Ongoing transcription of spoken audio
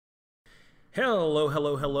Hello,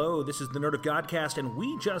 hello, hello. This is the Nerd of Godcast, and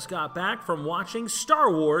we just got back from watching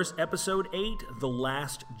Star Wars Episode 8, The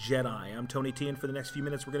Last Jedi. I'm Tony T, and for the next few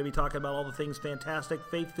minutes, we're going to be talking about all the things fantastic,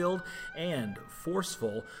 faith-filled, and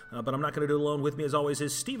forceful. But I'm not going to do it alone. With me, as always,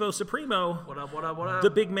 is Steve-O Supremo. What up, what up, what up? The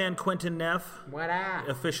big man, Quentin Neff. What up?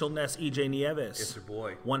 Official Ness, EJ Nieves. It's your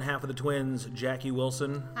boy. One half of the twins, Jackie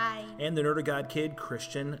Wilson. Hi. And the Nerd of God kid,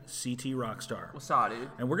 Christian C.T. Rockstar. What's up, dude?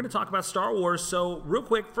 And we're going to talk about Star Wars. So, real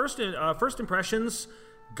quick, first impressions,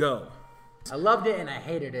 go. I loved it and I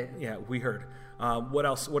hated it. Yeah, we heard. What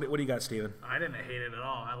else? What do you got, Steven? I didn't hate it at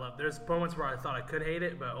all. There's moments where I thought I could hate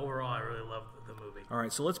it, but overall, I really loved the movie. All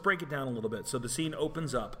right, so let's break it down a little bit. So the scene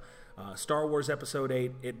opens up. Star Wars Episode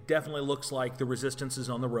 8, it definitely looks like the Resistance is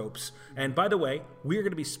on the ropes. And by the way, we're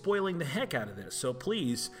going to be spoiling the heck out of this. So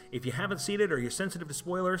please, if you haven't seen it or you're sensitive to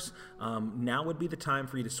spoilers, now would be the time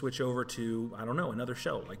for you to switch over to, I don't know, another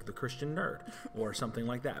show like The Christian Nerd or something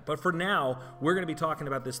like that. But for now, we're going to be talking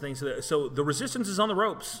about this thing. So the Resistance is on the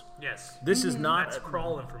ropes. Yes. This is not... That's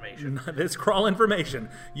crawl information. This crawl information.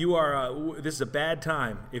 You are. This is a bad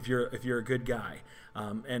time if you're a good guy.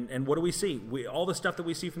 And what do we see? All the stuff that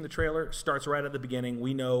we see from the trailer starts right at the beginning.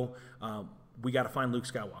 We know we got to find Luke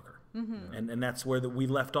Skywalker, and that's where we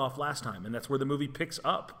left off last time, and that's where the movie picks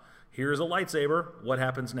up. Here's a lightsaber. What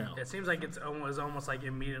happens now? It seems like it's almost like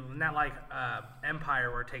immediately, not like Empire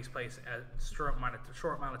where it takes place a short amount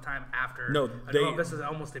of time after. No, this is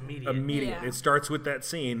almost immediate. Immediate. Yeah. It starts with that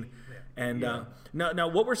scene. Yeah. And now,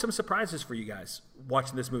 what were some surprises for you guys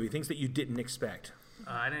watching this movie? Things that you didn't expect.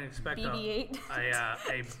 I didn't expect BB-8.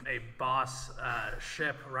 a boss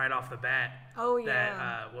ship right off the bat. Oh,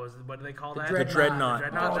 yeah. That what do they call that? The Dreadnought. The Oh,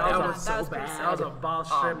 Dreadnought. that was so pretty bad. That was a boss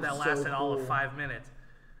ship that so lasted all of cool. 5 minutes.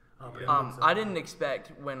 I didn't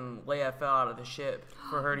expect when Leia fell out of the ship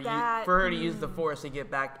for her to use the Force to get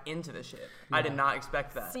back into the ship. I did not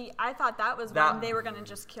expect that. See, I thought that was That- when they were going to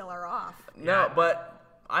just kill her off. No, but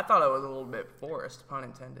I thought it was a little bit forced, pun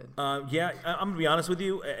intended. Yeah, I'm gonna be honest with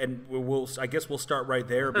you, and I guess we'll start right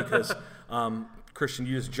there because Christian,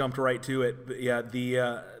 you just jumped right to it. But yeah,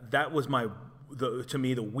 that was to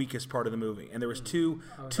me the weakest part of the movie, and there was two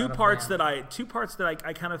parts that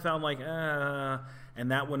I kind of found like, and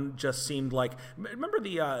that one just seemed like. Remember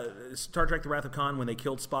the Star Trek: The Wrath of Khan when they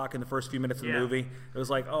killed Spock in the first few minutes of the movie? It was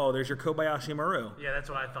like, oh, there's your Kobayashi Maru. Yeah, that's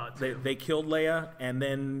what I thought too. They killed Leia, and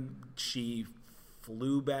then she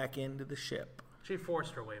flew back into the ship. She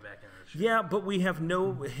forced her way back into the ship. Yeah, but we have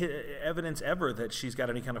no evidence ever that she's got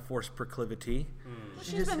any kind of force proclivity. Well,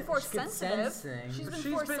 she's been force sensitive. She's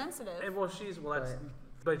been force sensitive.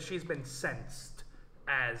 But she's been sensed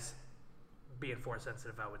as being force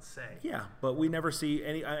sensitive, I would say. Yeah, but we never see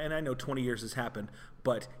any, and I know 20 years has happened,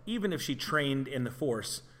 but even if she trained in the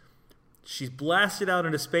force, she's blasted out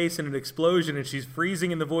into space in an explosion and she's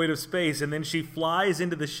freezing in the void of space and then she flies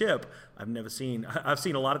into the ship. I've seen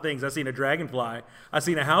a lot of things. I've seen a dragonfly. I've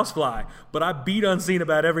seen a housefly. But I beat unseen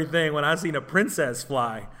about everything when I've seen a princess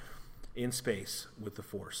fly in space with the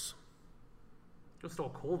force. It was still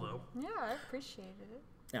cool, though. Yeah, I appreciated it.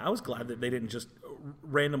 Yeah, I was glad that they didn't just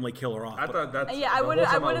randomly kill her off. I thought that's Yeah, I would have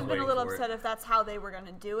have been a little upset if that's how they were going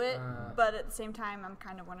to do it, but at the same time, I'm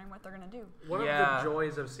kind of wondering what they're going to do. One of the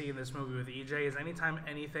joys of seeing this movie with EJ is anytime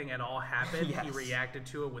anything at all happened, he reacted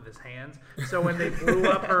to it with his hands. So when they blew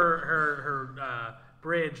up her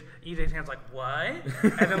bridge, EJ's hand's like, what?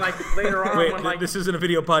 And then like later on, Wait, when like this isn't a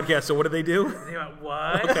video podcast, so what did they do? they went,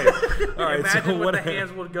 what? Okay, all right. Imagine So what the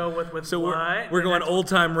hands would go with So what? we're going old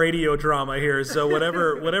time radio drama here. So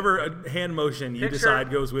whatever hand motion you decide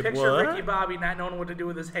goes with picture what. Ricky Bobby not knowing what to do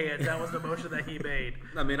with his hands. That was the motion that he made.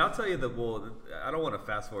 I mean, I'll tell you I don't want to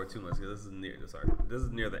fast forward too much because this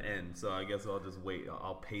is near the end. So I guess I'll just wait.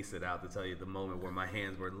 I'll pace it out to tell you the moment where my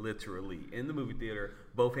hands were literally in the movie theater,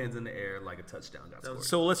 both hands in the air like a touchdown got scored.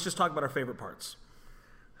 So let's just talk about our favorite parts.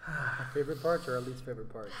 Our favorite parts or our least favorite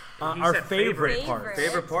parts? Our said favorite favorite. parts.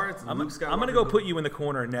 Favorite parts? I'm Luke Skywalker. going to go put you in the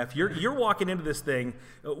corner, Neff. You're walking into this thing.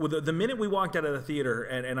 With the minute we walked out of the theater,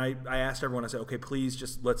 and I asked everyone, I said, okay, please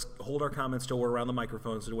just let's hold our comments till we're around the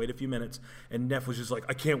microphones and wait a few minutes. And Neff was just like,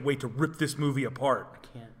 I can't wait to rip this movie apart.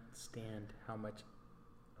 I can't stand how many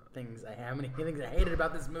things I hated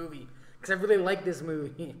about this movie. Because I really like this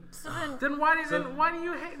movie. Then why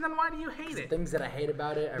do you hate it? Things that I hate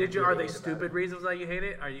about it. Are they stupid reasons that you hate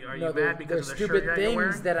it? Are you mad because of the stupid shirt you're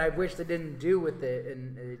wearing? things that I wish they didn't do with it,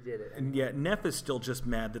 and they did it. And yet Neff is still just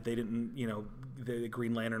mad that they didn't, the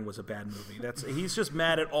Green Lantern was a bad movie. He's just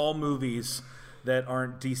mad at all movies that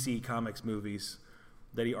aren't DC Comics movies.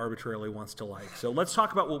 that he arbitrarily wants to like. So let's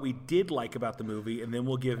talk about what we did like about the movie, and then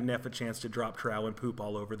we'll give Neff a chance to drop trow and poop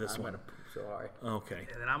all over this one. I'm gonna poop so hard. Okay.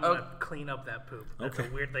 And then I'm going to clean up that poop. That's a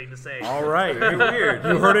weird thing to say. All right. Very weird.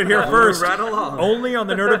 You heard it here first. Right along. Only on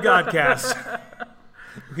the Nerd of Godcast.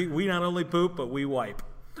 We not only poop, but we wipe.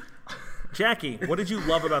 Jackie, what did you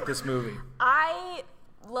love about this movie? I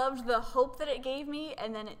loved the hope that it gave me,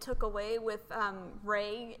 and then it took away with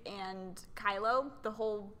Rey and Kylo. The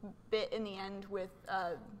whole bit in the end with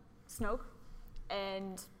Snoke,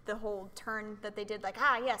 and the whole turn that they did, like,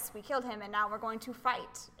 yes, we killed him, and now we're going to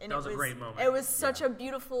fight. And That was a great moment. It was such a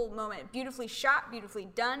beautiful moment, beautifully shot, beautifully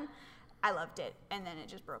done. I loved it, and then it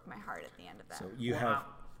just broke my heart at the end of that. So you have.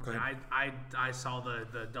 Go ahead. I saw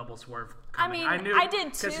the double swerve I coming. mean, I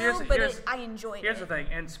did too, but I enjoyed it. Here's the thing,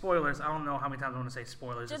 and spoilers, I don't know how many times I want to say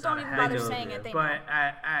spoilers. Just it's out don't of even habit. bother saying it. They But know.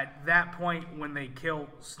 at that point, when they kill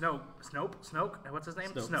Snoke, what's his name?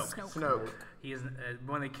 Snoke. He is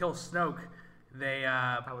when they kill Snoke, they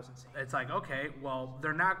wasn't saying. it's like, okay, well,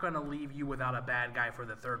 they're not going to leave you without a bad guy for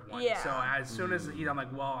the third one. Yeah. So as soon as I'm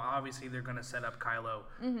like, well, obviously they're going to set up Kylo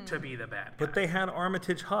to be the bad guy. But they had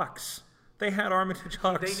Armitage Hux. They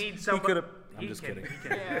need somebody. I'm just kidding.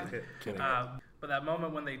 Kidding. But that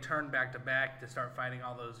moment when they turn back to back to start fighting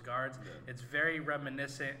all those guards, it's very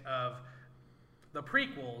reminiscent of the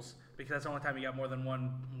prequels, because that's the only time you got more than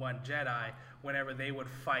one Jedi. Whenever they would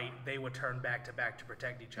fight, they would turn back to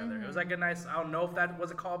protect each other. It was like a nice, I don't know if that was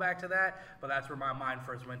a callback to that, but that's where my mind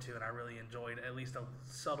first went to, and I really enjoyed at least a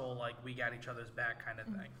subtle, like, we got each other's back kind of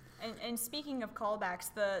thing. And speaking of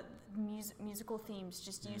callbacks, the musical themes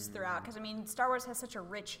just used throughout, because I mean, Star Wars has such a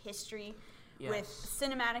rich history with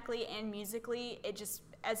cinematically and musically. It just,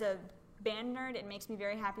 as a band nerd, it makes me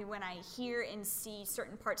very happy when I hear and see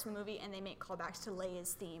certain parts of the movie and they make callbacks to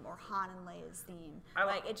Leia's theme or Han and Leia's theme. I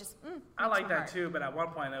like that too, but at one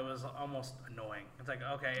point it was almost annoying. It's like,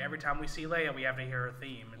 okay, every time we see Leia, we have to hear her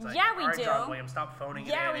theme. It's like, yeah, we all right, do. John Williams, stop phoning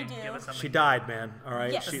it in and give us something. She died, man. All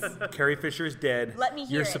right. Yes. Carrie Fisher is dead. Let me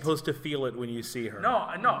hear You're it. supposed to feel it when you see her. No,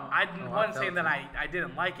 I wasn't saying that I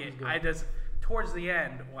didn't like it. I just, towards the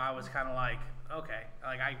end, I was kind of like, okay,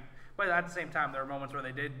 but at the same time, there were moments where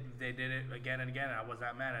they did it again and again, and I was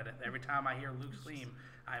not mad at it. Every time I hear Luke's theme,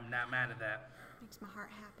 I'm not mad at that. Makes my heart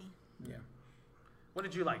happy. Yeah. What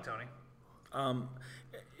did you like, Tony? I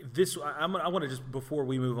want to just, before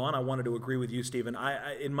we move on, I wanted to agree with you, Stephen.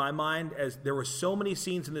 I in my mind, as there were so many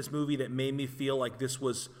scenes in this movie that made me feel like this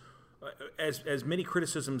was, as many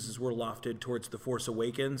criticisms as were lofted towards The Force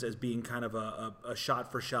Awakens as being kind of a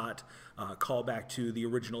shot-for-shot callback to the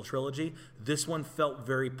original trilogy, this one felt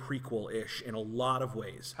very prequel-ish in a lot of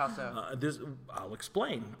ways. How so? I'll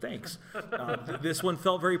explain. Thanks. This one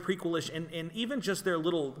felt very prequel-ish, and even just their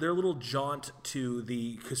little jaunt to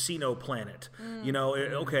the casino planet. You know,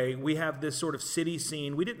 okay, we have this sort of city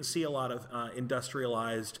scene. We didn't see a lot of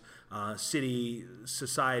industrialized city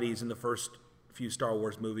societies in the first few Star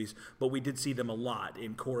Wars movies, but we did see them a lot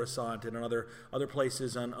in Coruscant and in other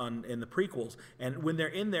places in the prequels. And when they're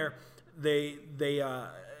in there, they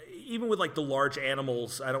even with like the large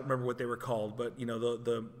animals, I don't remember what they were called, but you know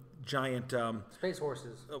the giant space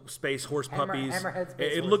horses, space horse puppies. Hammerhead space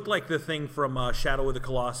it horses. looked like the thing from Shadow of the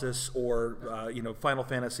Colossus or Final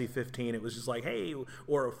Fantasy 15. It was just like, hey,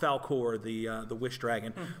 or Falcor, the Wish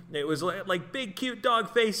Dragon. It was like big cute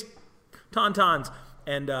dog face tauntauns.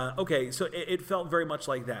 And okay, so it felt very much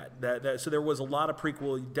like that. So there was a lot of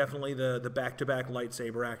prequel, definitely the back-to-back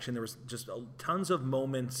lightsaber action. There was just tons of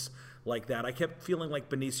moments like that. I kept feeling like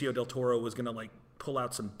Benicio del Toro was gonna like pull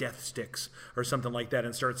out some death sticks or something like that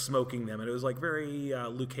and start smoking them, and it was like very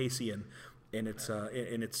Lucasian in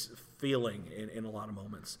its feeling in a lot of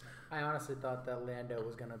moments. I honestly thought that Lando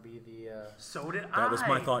was gonna be the. So did I. That was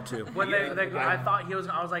my thought too. When I thought he was,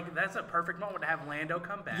 I was like, that's a perfect moment to have Lando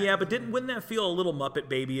come back. Yeah, but wouldn't that feel a little Muppet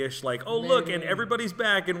Babyish? Like, oh look, and everybody's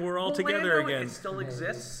back, and we're all together Lando again. It still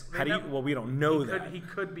exists. How do you? Well, we don't know that. He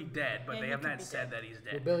could be dead, but Yeah, they he have could not be said dead. that he's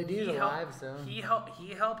dead. Well, Billy D's alive, so he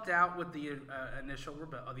helped out with the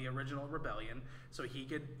the original rebellion, so he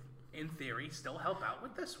could, in theory, still help out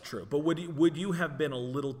with this one. True, but would you have been a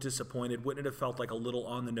little disappointed? Wouldn't it have felt like a little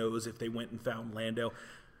on the nose if they went and found Lando?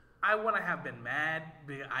 I wouldn't have been mad,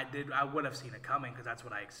 because I would have seen it coming, because that's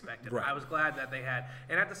what I expected. Right. I was glad that they had,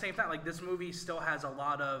 and at the same time, like, this movie still has a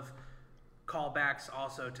lot of callbacks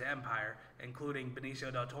also to Empire, including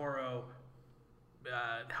Benicio del Toro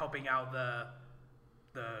helping out the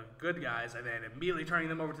good guys and then immediately turning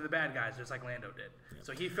them over to the bad guys, just like Lando did. Yeah.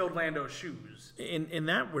 So he filled Lando's shoes. In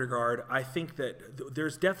that regard, I think that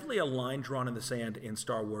there's definitely a line drawn in the sand in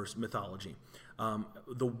Star Wars mythology.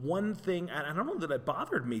 The one thing, and I don't know that it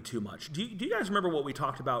bothered me too much. Do you guys remember what we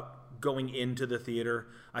talked about going into the theater.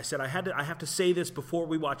 I said I have to say this before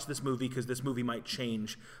we watch this movie because this movie might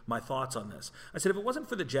change my thoughts on this. I said if it wasn't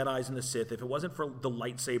for the Jedis and the Sith, if it wasn't for the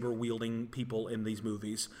lightsaber wielding people in these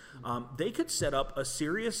movies, they could set up a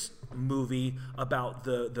serious movie about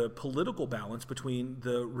the political balance between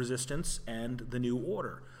the Resistance and the New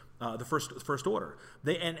Order. The first order.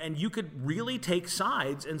 And you could really take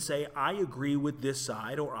sides and say, I agree with this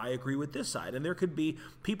side or I agree with this side. And there could be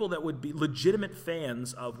people that would be legitimate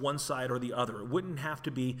fans of one side or the other. It wouldn't have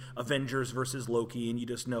to be Avengers versus Loki and you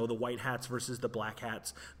just know the white hats versus the black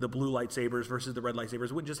hats, the blue lightsabers versus the red lightsabers.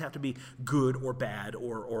 It wouldn't just have to be good or bad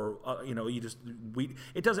or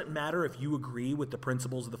it doesn't matter if you agree with the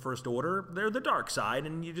principles of the First Order. They're the dark side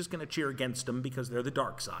and you're just going to cheer against them because they're the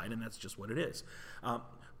dark side and that's just what it is.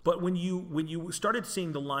 But when you started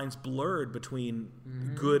seeing the lines blurred between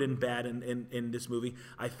good and bad in this movie,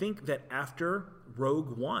 I think that after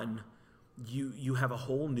Rogue One, you have a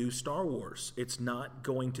whole new Star Wars. It's not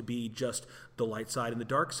going to be just the light side and the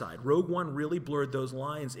dark side. Rogue One really blurred those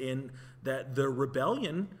lines in that the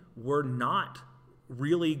rebellion were not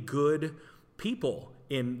really good people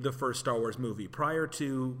in the first Star Wars movie. Prior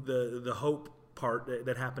to the Hope part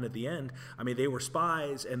that happened at the end, I mean, they were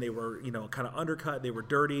spies and they were, kind of undercut. They were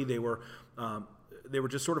dirty. They were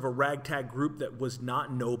just sort of a ragtag group that was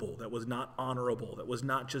not noble, that was not honorable, that was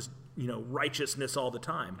not just, righteousness all the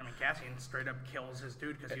time. I mean, Cassian straight up kills his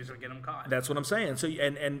dude because he was going to get him caught. That's what I'm saying. So,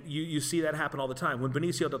 and you see that happen all the time. When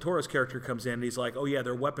Benicio del Toro's character comes in, and he's like, oh yeah,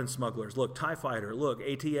 they're weapon smugglers. Look, TIE fighter. Look,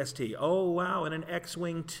 AT-ST. Oh wow, and an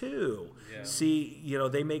X-Wing too. Yeah. See,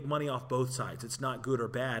 they make money off both sides. It's not good or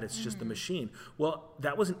bad. It's just the machine. Well,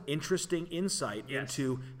 that was an interesting insight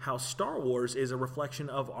into how Star Wars is a reflection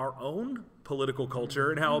of our own political culture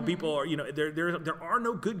and how people are, there are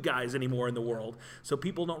no good guys anymore in the world. So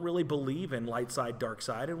people don't really believe in light side, dark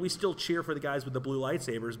side, and we still cheer for the guys with the blue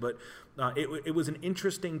lightsabers, but it was an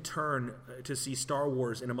interesting turn to see Star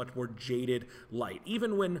Wars in a much more jaded light.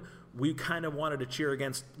 Even when we kind of wanted to cheer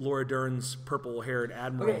against Laura Dern's purple-haired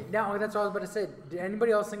admiral. Okay, now that's what I was about to say. Did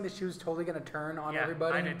anybody else think that she was totally going to turn on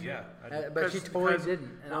everybody? I did, yeah. But she totally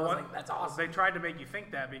didn't, and I was like, that's awesome. They tried to make you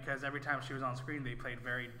think that because every time she was on screen, they played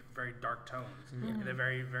very, very dark tones. They're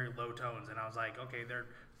very, very low tones, and I was like, okay,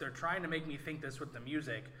 they're trying to make me think this with the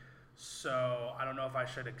music. So I don't know if I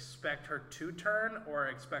should expect her to turn or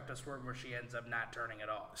expect a swerve where she ends up not turning at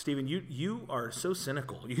all. Steven, you are so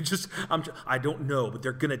cynical. I don't know, but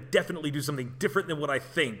they're gonna definitely do something different than what I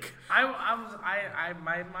think. My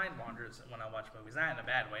mind wanders when I watch movies, not in a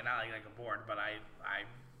bad way, not like I get bored, but I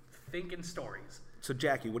think in stories. So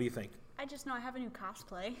Jackie, what do you think? I just know I have a new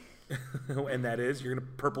cosplay. And that is you're gonna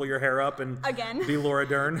purple your hair up and again be Laura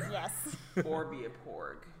Dern. Yes. Or be a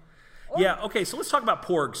porg. Yeah, okay, so let's talk about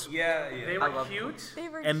porgs. Yeah. They were cute.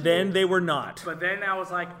 Then they were not. But then I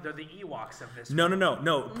was like, they're the Ewoks of this. No.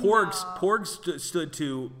 Porgs stood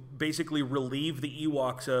to basically relieve the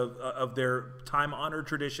Ewoks of their time-honored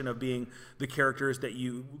tradition of being the characters that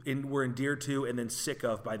you were endeared to and then sick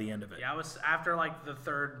of by the end of it. Yeah, I was after like the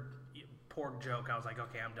third Porg joke. I was like,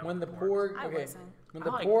 okay, I'm done. When with the Porg, when the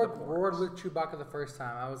Porg roared with Chewbacca the first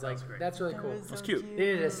time, I was like, that's really cool. That's cute. They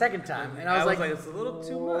did it a second time, and I was like, it's a little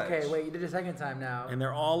too much. Okay, wait, you did it a second time now. And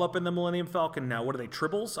they're all up in the Millennium Falcon now. What are they,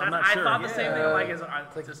 tribbles? I'm not I sure. thought the same thing. Like, is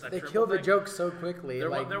like just a they triple killed the thing? joke so quickly.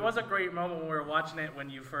 There was a great moment when we were watching it when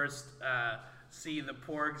you first see the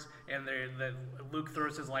Porgs and Luke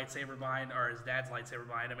throws his lightsaber behind, or his dad's lightsaber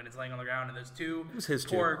behind him, and it's laying on the ground, and there's two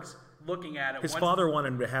Porgs looking at it. His father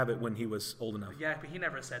wanted to have it when he was old enough. Yeah, but he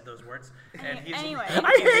never said those words. And Anyway.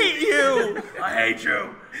 I hate you! I hate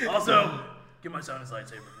you! Also, give my son his lightsaber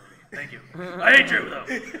for me. Thank you. I hate you, though.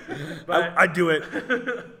 But I do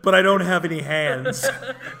it, but I don't have any hands.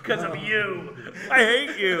 because of you. I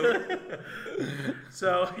hate you.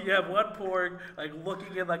 So you have one Porg like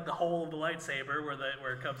looking in like the hole of the lightsaber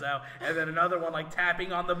where it comes out, and then another one like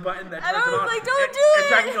tapping on the button that turns it on. And I was like, don't do And it!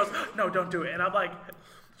 Jackie goes, no, don't do it. And I'm like,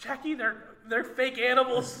 Jackie, they're fake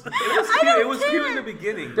animals. It was cute in the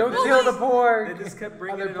beginning. Don't kill the Porg. They just kept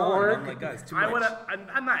bringing Other it on. Porg. I'm like, guys, too much.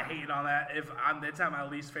 I'm not hating on that. It's not my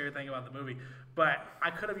least favorite thing about the movie, but I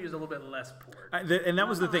could have used a little bit less Porg. And that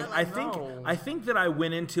was the thing. I think that I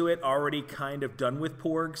went into it already kind of done with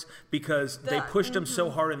Porgs because they pushed them so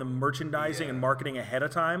hard in the merchandising and marketing ahead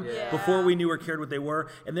of time before we knew or cared what they were.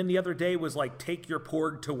 And then the other day was like, take your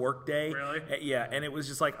Porg to work day. Really? Yeah, and it was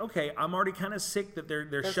just like, okay, I'm already kind of sick that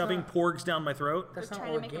they're shoving porgs down my throat. That's not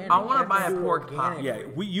trying to make organic. them I want to buy a porg organic. pop. Yeah,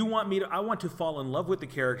 you want me to? I want to fall in love with the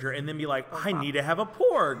character and then be like, I need to have a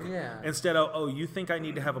porg. Yeah. Instead of, oh, you think I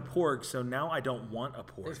need to have a porg, so now I don't want a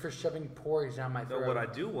porg. It's for shoving porgs down my So throat. what I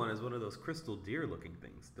do want is one of those crystal deer-looking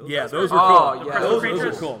things. Yeah, are those are Oh, cool. yeah. Those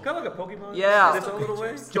Creatures. are cool. kind of like a Pokemon. Yeah. in its own little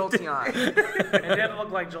way. Jolteon. It didn't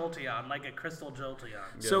look like Jolteon, like a crystal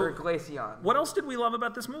Jolteon. So, Or Glaceon. what else did we love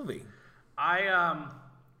about this movie? I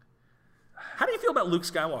How do you feel about Luke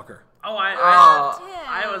Skywalker? He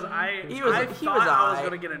was thought I was aight.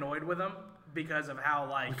 gonna get annoyed with him because of how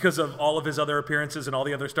like. Because of all of his other appearances in all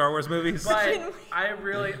the other Star Wars movies? But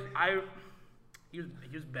he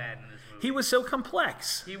was bad in this movie. He was so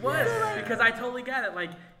complex. He was because I totally get it.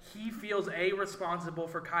 Like he feels responsible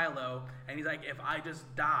for Kylo, and he's like, if I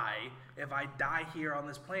die here on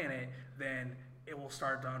this planet, then it will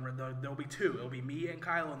start to there'll be two. It'll be me and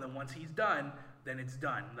Kylo, and then once he's done, then it's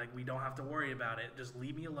done. Like we don't have to worry about it. Just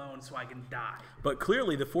leave me alone so I can die. But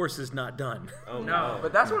clearly the Force is not done. Oh No.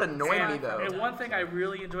 But that's what annoyed me, though. And one thing I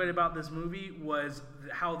really enjoyed about this movie was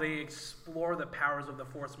how they explore the powers of the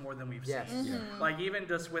Force more than we've Yes. seen. Yeah. Like even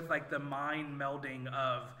just with like the mind melding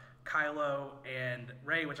of Kylo and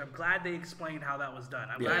Rey, which I'm glad they explained how that was done.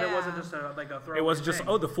 I'm glad it wasn't just a throwaway It wasn't just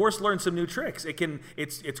thing. the Force learned some new tricks.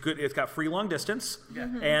 It's good. It's got free long distance,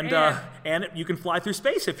 Yeah. and you can fly through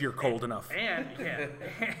space if you're cold enough. And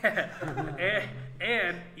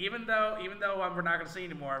and even though we're not going to see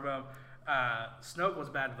any more of him, Snoke was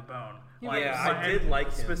bad to the bone. Yeah, I did like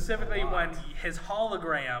him specifically a lot. when his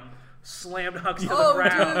hologram slammed Hux to the Oh,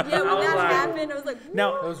 ground. dude, yeah, I when was that like, happened, I was like,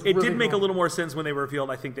 Now That was it really did make a cool. little more sense when they revealed.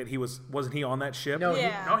 I think that wasn't he on that ship? No,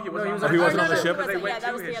 Yeah. No, he was No, on he the was on the ship? Because they Yeah, went that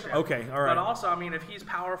to was his the other ship. one. Okay, all right. But also, I mean, if he's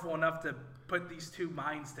powerful enough to put these two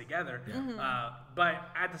minds together, but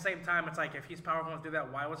at the same time, it's like if he's powerful enough to do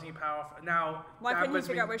that, why wasn't he powerful? Now, why that couldn't you was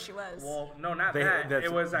figure me- out where she was? Well, no, not That's that.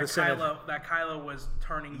 It was that the Senate. Kylo was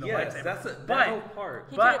turning the Yes, lightsaber. that's that But- whole part.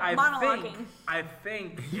 He But did it I monologuing.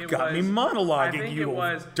 think You it got was, me monologuing, I think you it old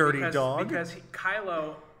was dirty because, dog. Because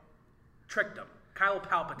Kylo tricked him. Kylo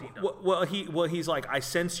Palpatine him. He's like, I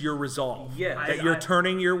sense your resolve. Yes. that you're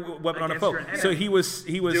turning your weapon on a Against foe. your enemy. So he was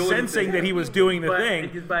Doing sensing the that he thing. was doing the But-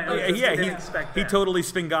 thing. but Yeah, he didn't he expect he that. totally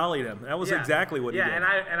Svengali'd him. That was Yeah. exactly what he did. And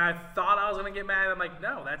I thought I was gonna get mad. I'm like,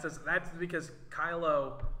 no, that's because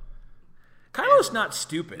Kylo's not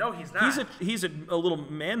stupid. No, he's not. He's a little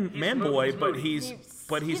man boy, he's but moving.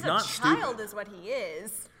 he's not a child, stupid. is what he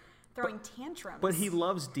is, throwing tantrums. But he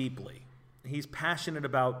loves deeply. He's passionate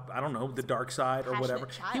about, I don't know, the dark side or Passionate whatever.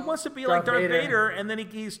 child. He wants to be Darth like Darth Vader. Vader, and then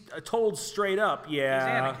he's told straight up,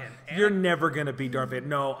 yeah, Anakin. you're never going to be Darth Vader.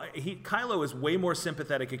 No, Kylo is way more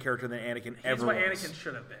sympathetic a character than Anakin he's ever what was. Anakin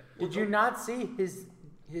should have been. Did you not see his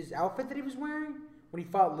outfit that he was wearing when he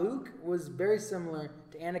fought Luke? Was very similar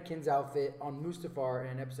to Anakin's outfit on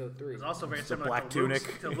Mustafar in Episode 3. It's also very the similar black to Luke's,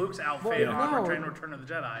 tunic. to Luke's outfit Well, on no. Return of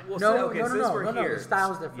the Jedi. Well, No, okay, no, since no, we're no, no, here, the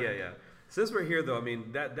style's different. Yeah. Since we're here, though, I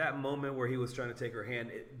mean, that moment where he was trying to take her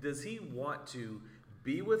hand, does he want to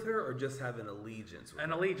be with her or just have an allegiance with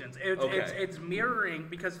An her? allegiance. It's mirroring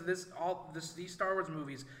because these Star Wars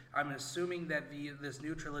movies. I'm assuming that this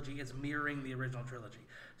new trilogy is mirroring the original trilogy.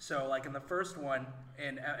 So, like in the first one,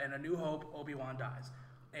 in A New Hope, Obi-Wan dies,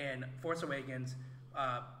 and Force Awakens,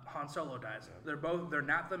 Han Solo dies. They're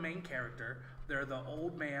not the main character. They're the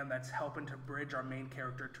old man that's helping to bridge our main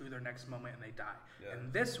character to their next moment, and they die. Yeah. In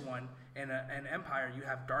this one, in Empire, you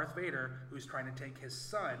have Darth Vader who's trying to take his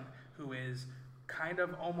son, who is kind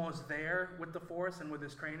of almost there with the Force and with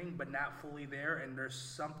his training, but not fully there, and there's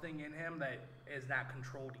something in him that is not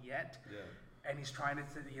controlled yet. Yeah. And he's trying to,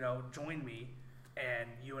 join me, and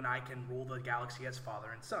you and I can rule the galaxy as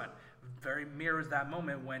father and son. Very mirrors that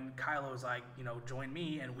moment when Kylo's like, join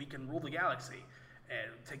me and we can rule the galaxy and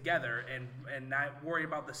together and not worry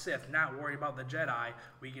about the Sith, not worry about the Jedi.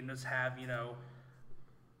 We can just have,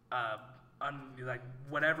 like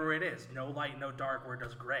whatever it is, no light, no dark, where it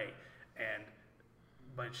does gray.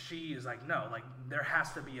 But she is like, no, like there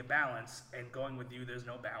has to be a balance, and going with you, there's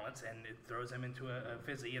no balance, and it throws him into a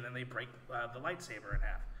fizzy, and then they break the lightsaber in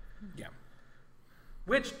half. Yeah.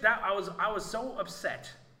 Which I was so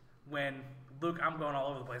upset when Luke. I'm going all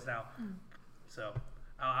over the place now, so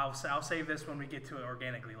I'll save this when we get to it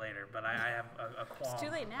organically later. But I have a qualm. It's too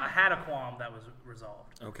late now. I had a qualm that was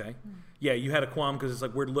resolved. Okay. Yeah, you had a qualm because it's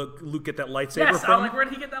like, where'd Luke get that lightsaber Yes, from? I'm like, where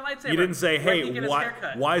did he get that lightsaber? You didn't say, Where did he hey, get his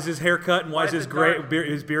haircut? why is his hair cut and why is Why his is it dark?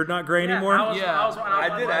 his beard not gray Yeah, anymore? I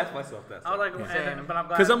I did like, ask myself that. I was like, Yeah. but I'm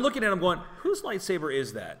glad. Because I'm looking at him going, whose lightsaber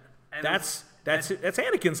is that? And That's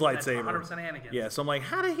Anakin's lightsaber. 100% Anakin. Yeah, so I'm like,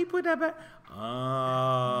 how did he put that back?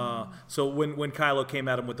 So when Kylo came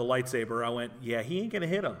at him with the lightsaber, I went, yeah, he ain't gonna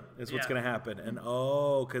hit him. Is what's gonna happen. And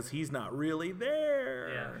because he's not really there.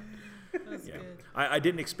 Yeah. Yeah. I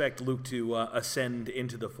didn't expect Luke to ascend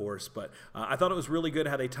into the Force, but I thought it was really good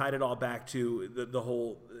how they tied it all back to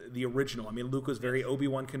the original. I mean, Luke was very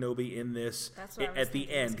Obi-Wan Kenobi in this. At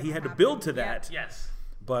the end, he had to build to that. Yes.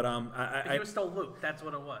 But he was still Luke. That's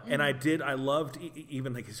what it was. And I loved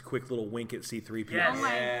even like his quick little wink at C-3PO. Yes. Oh my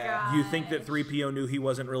god. You think that 3PO knew he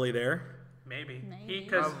wasn't really there? Maybe.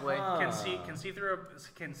 Because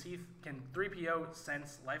can 3PO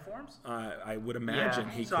sense life forms? I would imagine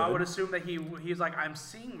he so could. I would assume that he's like, I'm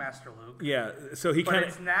seeing Master Luke. Yeah, so he kind of.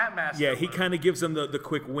 It's not Master. Yeah, Luke. he kind of gives him the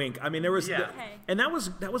quick wink. I mean, there was, and that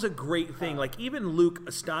was a great thing. Like even Luke,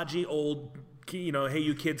 a stodgy old, hey,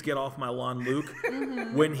 you kids, get off my lawn, Luke.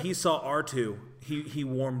 When he saw R2, he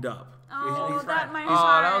warmed up. Oh, that my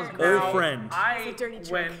that was old friend.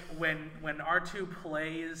 When R2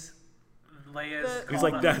 plays Leia's, he's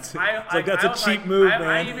like that's a cheap move,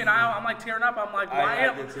 man. I'm like tearing up. I'm like,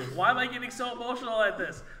 why am I getting so emotional at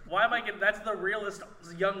this? Why am I getting? That's the realest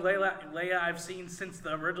young Leia I've seen since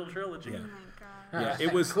the original trilogy. Yeah. Oh my god. Yeah,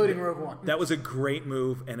 it was including Rogue One. That was a great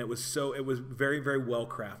move, and it was very, very well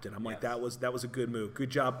crafted. I'm like, that was a good move. Good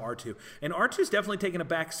job, R2. And R2's definitely taken a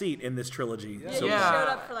back seat in this trilogy. Yeah, he showed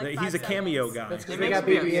up for like 5 he's a cameo seconds. guy. That's because they got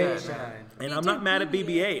BB-8. And I'm not mad at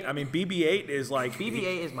BB-8. I mean, BB-8 is like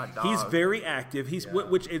BB-8 is my dog. He's very active.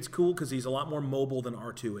 Which it's cool because he's a lot more mobile than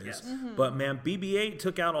R2 is. Yes. But man, BB-8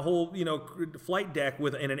 took out a whole flight deck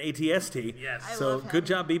in an AT-ST. Yes. So good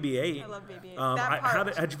job, BB-8. I love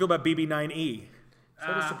BB-8. How'd you feel about BB-9E?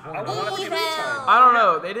 I don't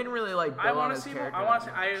know. They didn't really build on his character.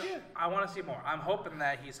 I want to see more. I'm hoping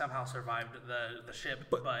that he somehow survived the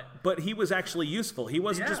ship, but he was actually useful. He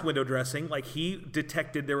wasn't just window dressing. Like he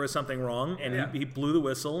detected there was something wrong, and he blew the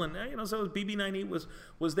whistle, and so BB-9E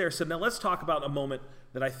was there. So now let's talk about a moment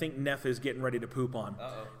that I think Neff is getting ready to poop on.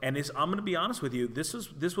 And I'm going to be honest with you. This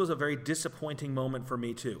was a very disappointing moment for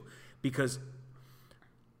me too, because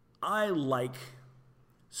I like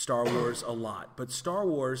Star Wars a lot, but Star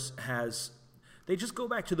Wars they just go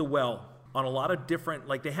back to the well on a lot of different,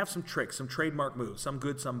 they have some tricks, some trademark moves, some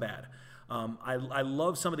good, some bad. I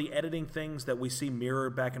love some of the editing things that we see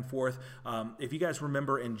mirrored back and forth. If you guys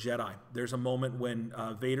remember in Jedi, there's a moment when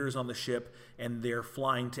Vader's on the ship and they're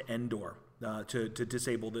flying to Endor to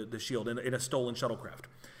disable the shield in a stolen shuttlecraft.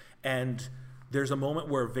 And there's a moment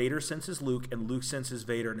where Vader senses Luke and Luke senses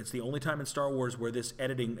Vader, and it's the only time in Star Wars where this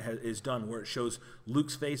editing is done, where it shows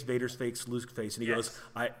Luke's face, Vader's face, Luke's face, and he goes,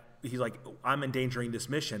 he's like, I'm endangering this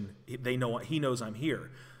mission. He knows I'm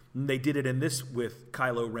here. And they did it in this with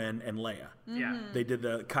Kylo Ren and Leia. Yeah. They did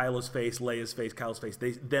the Kylo's face, Leia's face, Kylo's face,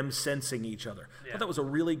 them sensing each other. I thought that was a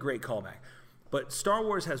really great callback. But Star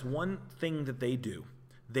Wars has one thing that they do.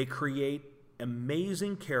 They create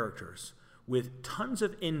amazing characters with tons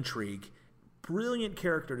of intrigue, brilliant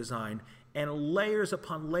character design, and layers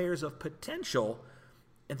upon layers of potential,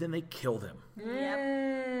 and then they kill them.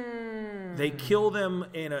 Yep. They kill them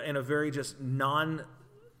in a very just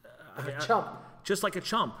chump. Just like a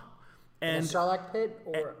chump. And a Sarlacc pit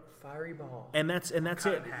or fiery ball. And that's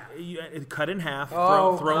it. Cut in half,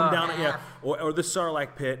 Oh, thrown down, half. or the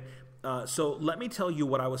Sarlacc pit. So let me tell you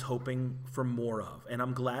what I was hoping for more of, and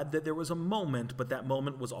I'm glad that there was a moment, but that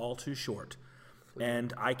moment was all too short.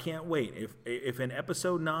 And I can't wait. If in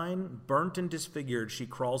episode 9, burnt and disfigured, she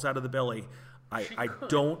crawls out of the belly, I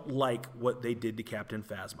don't like what they did to Captain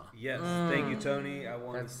Phasma. Yes, thank you, Tony. I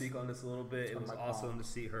wanted to speak on this a little bit. It was awesome to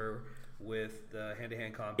see her with the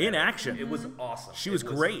hand-to-hand combat. In action. It was awesome. She was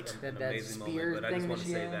great. An amazing moment, but I just want to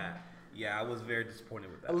say that. Yeah, I was very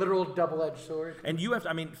disappointed with that. A literal double-edged sword. And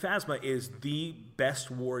Phasma is the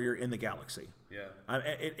best warrior in the galaxy. Yeah.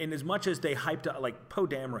 And as much as they hyped up, like Poe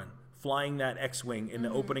Dameron flying that X-Wing in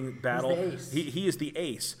the opening battle, he is the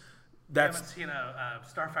ace. I haven't seen a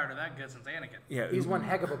starfighter that good since Anakin. Yeah, he's one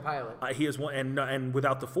heck of a pilot. He is one, and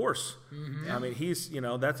without the Force, I mean, he's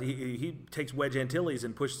he takes Wedge Antilles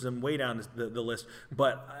and pushes him way down the list.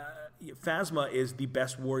 But Phasma is the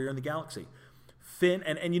best warrior in the galaxy. Finn,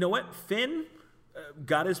 and you know what? Finn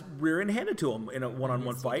got his rear end handed to him in a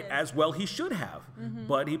one-on-one fight, as well he should have.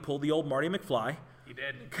 But he pulled the old Marty McFly. He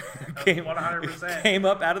did. 100%. Came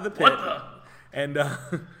up out of the pit.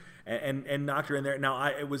 And knocked her in there. Now,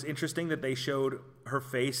 it was interesting that they showed her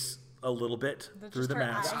face a little bit through the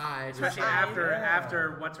mask. Especially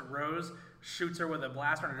after Rose shoots her with a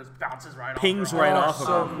blaster and it just bounces right Pings off. right off of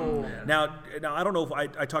so her. cool. Now I don't know if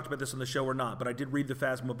I talked about this on the show or not, but I did read the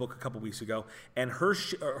Phasma book a couple weeks ago, and her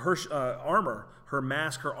armor, her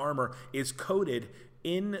mask, her armor is coated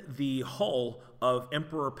in the hull of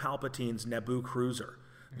Emperor Palpatine's Naboo cruiser,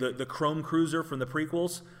 the Chrome cruiser from the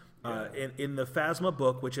prequels. In the Phasma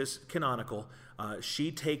book, which is canonical,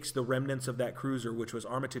 she takes the remnants of that cruiser, which was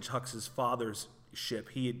Armitage Hux's father's ship.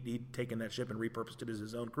 He'd taken that ship and repurposed it as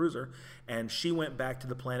his own cruiser, and she went back to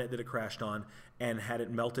the planet that it crashed on and had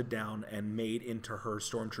it melted down and made into her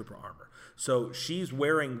stormtrooper armor. So she's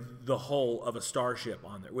wearing the hull of a starship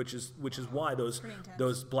on there, which is why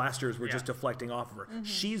those blasters were just deflecting off of her. Mm-hmm.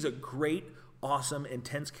 She's a great, awesome,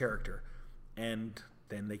 intense character, and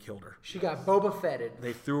then they killed her. She got Boba Fetted.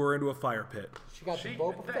 They threw her into a fire pit. She got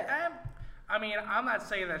Boba Fett. I mean, I'm not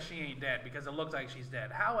saying that she ain't dead because it looks like she's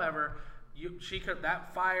dead. However,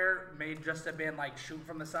 that fire may just have been like shooting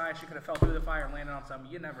from the side. She could have fell through the fire and landed on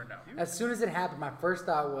something. You never know. As soon as it happened, my first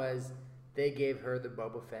thought was they gave her the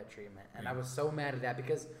Boba Fett treatment, and I was so mad at that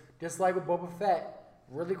because just like with Boba Fett,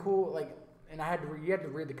 really cool. Like, and you had to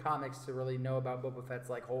read the comics to really know about Boba Fett's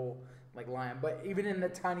like whole like line. But even in the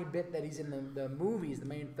tiny bit that he's in the movies, the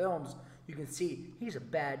main films, you can see he's a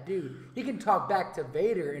bad dude. He can talk back to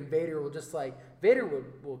Vader, and Vader will just like Vader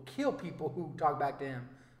will kill people who talk back to him.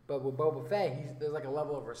 But with Boba Fett, there's like a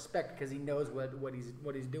level of respect because he knows what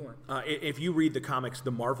he's doing. If you read the comics,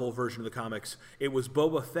 the Marvel version of the comics, it was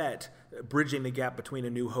Boba Fett bridging the gap between A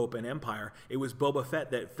New Hope and Empire. It was Boba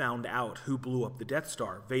Fett that found out who blew up the Death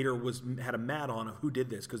Star. Vader had a mad on of who did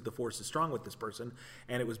this because the Force is strong with this person,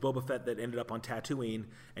 and it was Boba Fett that ended up on Tatooine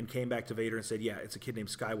and came back to Vader and said, "Yeah, it's a kid named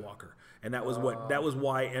Skywalker," and that was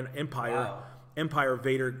why in Empire. Wow. Empire,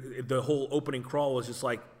 Vader, the whole opening crawl was just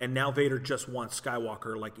like, and now Vader just wants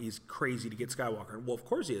Skywalker, like he's crazy to get Skywalker. And well, of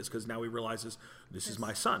course he is, because now he realizes this is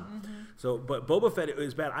my son. Mm-hmm. So, but Boba Fett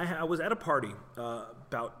is bad. I was at a party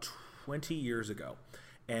about 20 years ago,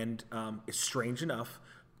 and it's strange enough,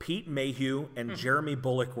 Pete Mayhew and Jeremy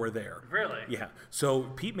Bulloch were there. Really? Yeah. So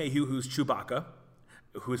Pete Mayhew, who's Chewbacca,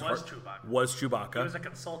 was Chewbacca. He was a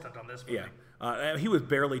consultant on this movie. Yeah. He was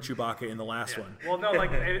barely Chewbacca in the last one. Well, no,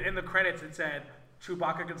 like in the credits it said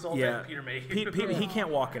Chewbacca consultant Peter Mayhew. Pete, he can't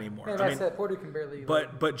walk anymore. Yeah, that's that Porter can barely.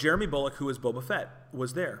 But Jeremy Bulloch, who was Boba Fett,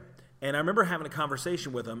 was there. And I remember having a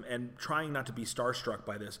conversation with him and trying not to be starstruck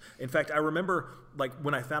by this. In fact, I remember like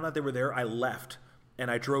when I found out they were there, I left. And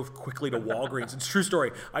I drove quickly to Walgreens. It's a true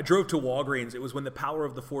story. I drove to Walgreens. It was when the Power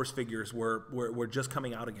of the Force figures were just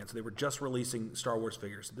coming out again. So they were just releasing Star Wars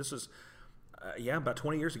figures. This was, about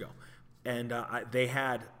 20 years ago. And they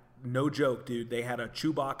had, no joke, dude, they had a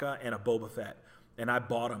Chewbacca and a Boba Fett. And I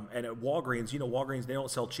bought them. And at Walgreens, Walgreens, they don't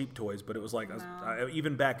sell cheap toys. But it was like,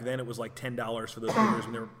 even back then, it was like $10 for those figures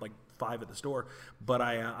when they were like $5 at the store. But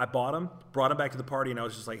I bought them, brought them back to the party, and I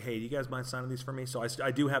was just like, hey, do you guys mind signing these for me? So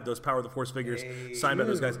I do have those Power of the Force figures signed by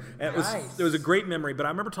those guys. And it was a great memory. But I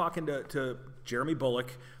remember talking to Jeremy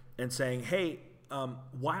Bulloch and saying, hey,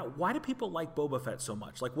 why do people like Boba Fett so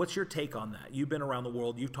much? Like, what's your take on that? You've been around the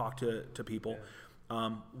world. You've talked to people.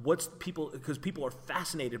 Because people are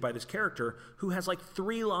fascinated by this character who has like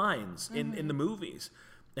 3 lines in the movies.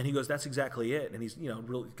 And he goes, that's exactly it. And he's,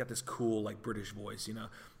 really got this cool, like, British voice, And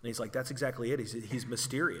he's like, that's exactly it. He's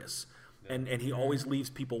mysterious. And he always leaves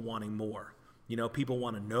people wanting more. People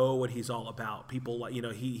want to know what he's all about. People, like,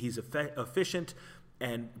 he's efficient,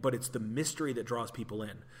 but it's the mystery that draws people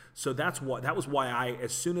in. So that was why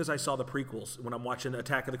as soon as I saw the prequels, when I'm watching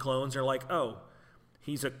Attack of the Clones, they're like, oh,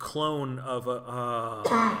 he's a clone of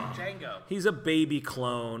Jango. He's a baby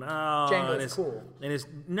clone. Oh, Jango's cool.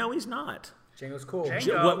 No, he's not. Jango's cool.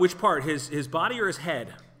 Which part? His body or his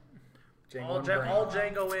head? All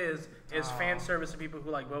Jango is fan service to people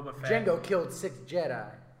who like Boba Fett. Jango killed 6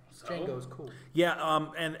 Jedi. Jango's cool. Yeah,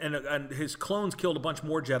 and his clones killed a bunch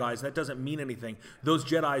more Jedis. That doesn't mean anything. Those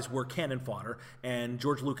Jedis were cannon fodder, and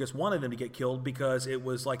George Lucas wanted them to get killed because it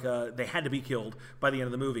was like they had to be killed by the end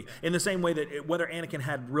of the movie. In the same way that whether Anakin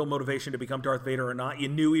had real motivation to become Darth Vader or not, you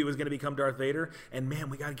knew he was going to become Darth Vader. And man,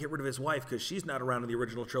 we got to get rid of his wife because she's not around in the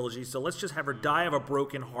original trilogy. So let's just have her die of a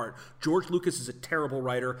broken heart. George Lucas is a terrible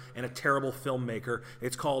writer and a terrible filmmaker.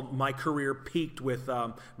 It's called My Career Peaked with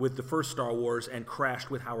the first Star Wars and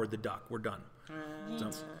crashed with Howard the Duck. We're done.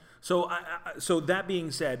 So that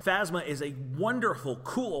being said, Phasma is a wonderful,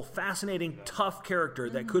 cool, fascinating, tough character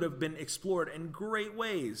that could have been explored in great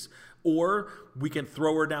ways. Or we can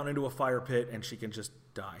throw her down into a fire pit and she can just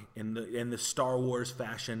die in the Star Wars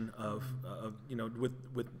fashion of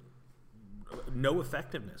with no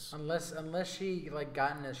effectiveness. Unless she like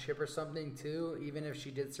got in a ship or something too. Even if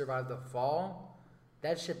she did survive the fall,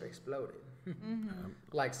 that ship exploded.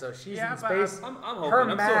 Like, so she's Yeah, in but space. I'm hoping. Her I'm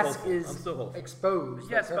still mask hopeful. is I'm still hopeful.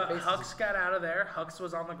 exposed. Yes, like, her but face Hux got out of there. Hux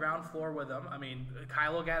was on the ground floor with him. I mean,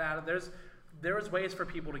 Kylo got out of there was ways for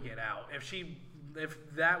people to get out. If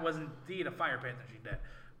that was indeed a fire pit, then she did.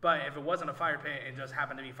 But if it wasn't a fire pit and just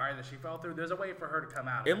happened to be fire that she fell through, there's a way for her to come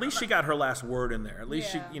out. At least she got her last word in there. At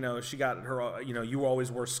least Yeah. she got her. You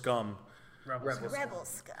always were scum. Rebels. Rebel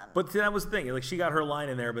scum. But that was the thing. Like she got her line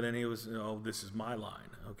in there, but then he was, this is my line.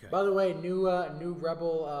 Okay. By the way, new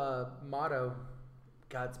Rebel motto: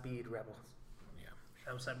 Godspeed, Rebels. Yeah.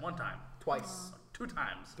 That was said one time, Twice, 2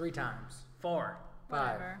 times, 3 times, 4. 5.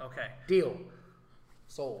 Whatever. Okay. Deal.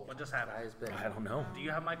 Sold. What just happened? Guy's been. I don't know. Do you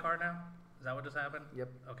have my card now? Is that what just happened? Yep.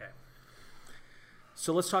 Okay.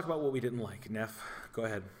 So let's talk about what we didn't like. Neff, go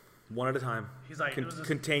ahead. One at a time. He's like, it was just-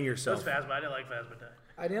 contain It was yourself. Phasma. I didn't like Phasma die.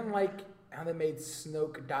 I didn't like how they made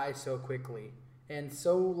Snoke die so quickly and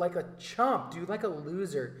so like a chump, dude, like a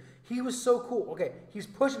loser. He was so cool. Okay, he's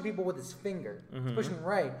pushing people with his finger. He's pushing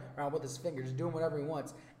Rey around with his finger, just doing whatever he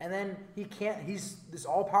wants. And then he can't. He's this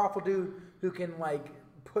all-powerful dude who can like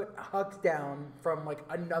put Hux down from like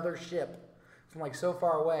another ship, from like so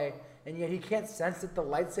far away, and yet he can't sense that the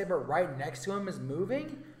lightsaber right next to him is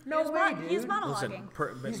moving. No way, dude. He's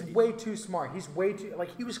monologuing. He's way too smart. He's way too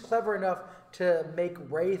he was clever enough to make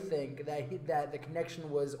Rey think that the connection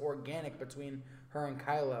was organic between her and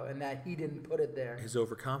Kylo, and that he didn't put it there. His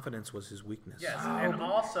overconfidence was his weakness. Yes, and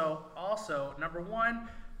also, number one,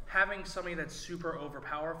 having somebody that's super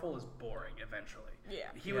overpowerful is boring eventually. Yeah.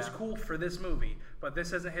 He was cool for this movie, but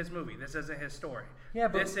this isn't his movie. This isn't his story. Yeah,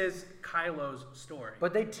 but- this is Kylo's story.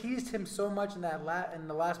 But they teased him so much in in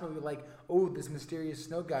the last movie, like, oh, this mysterious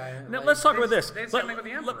snow guy. Now, Like, let's talk about this. they said something with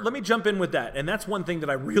the Emperor. Let me jump in with that. And that's one thing that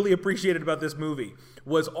I really appreciated about this movie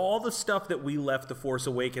was all the stuff that we left The Force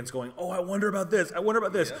Awakens going, oh, I wonder about this. I wonder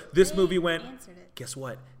about this. This They movie went, answered it. guess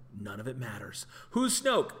what? None of it matters. Who's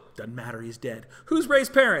Snoke? Doesn't matter. He's dead. Who's Rey's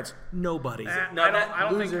parents? Nobody. I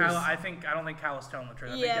don't think losers. Kylo. I don't think Kylo's telling the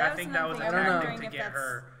truth. Yeah, I think that was a that's another thing. tactic to I'm get wondering if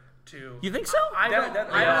her to. You think so? I don't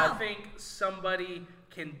Yeah. think somebody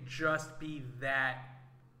can just be that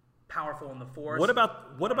powerful in the Force. What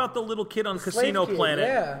about the little kid on Casino kid, Planet?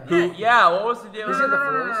 yeah. Yeah, what was the deal? He's No, in the no,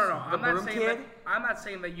 Force. I'm not broom saying kid? that. I'm not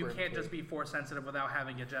saying that you Broom can't kid. just be Force sensitive without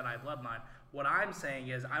having a Jedi bloodline. What I'm saying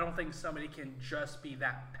is, I don't think somebody can just be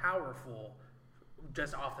that powerful,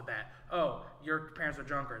 just off the bat. Oh, your parents are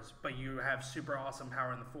drunkards, but you have super awesome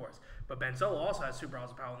power in the Force. But Ben Solo also has super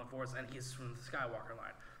awesome power in the Force, and he's from the Skywalker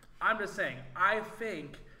line. I'm just saying, I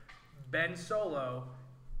think Ben Solo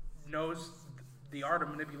knows the art of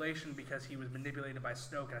manipulation because he was manipulated by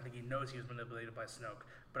Snoke, and I think he knows he was manipulated by Snoke.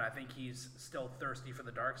 But I think he's still thirsty for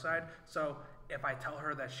the dark side. So if I tell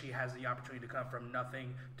her that she has the opportunity to come from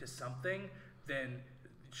nothing to something, then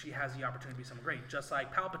she has the opportunity to be something great, just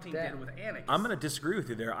like Palpatine did with Anakin. I'm going to disagree with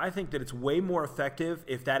you there. I think that it's way more effective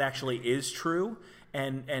if that actually is true,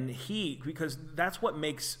 and because that's what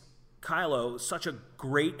makes Kylo such a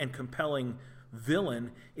great and compelling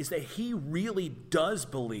villain, is that he really does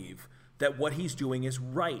believe that what he's doing is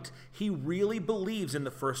right. He really believes in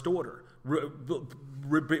the First Order,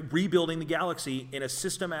 rebuilding the galaxy in a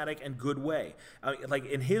systematic and good way. Like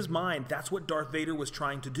in his mind, that's what Darth Vader was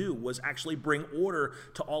trying to do, was actually bring order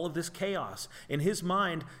to all of this chaos. In his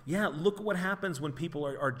mind, yeah, look what happens when people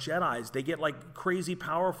are Jedis. They get like crazy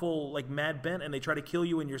powerful, like mad bent, and they try to kill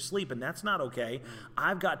you in your sleep, and that's not okay.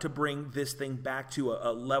 I've got to bring this thing back to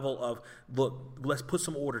a level of, look, let's put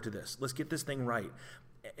some order to this. Let's get this thing right.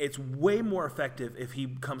 It's way more effective if he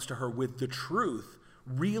comes to her with the truth,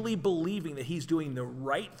 really believing that he's doing the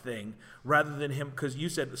right thing, rather than him, because you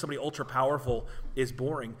said somebody ultra powerful is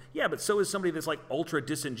boring. Yeah, but so is somebody that's like ultra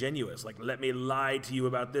disingenuous, like, let me lie to you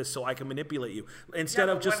about this so I can manipulate you, instead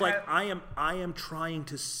of just like, I am trying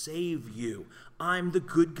to save you. I'm the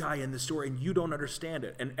good guy in the story, and you don't understand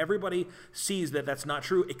it. And everybody sees that that's not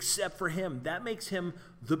true, except for him. That makes him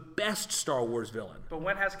the best Star Wars villain. But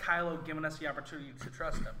when has Kylo given us the opportunity to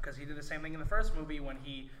trust him? Because he did the same thing in the first movie when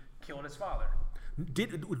he killed his father.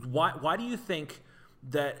 Why do you think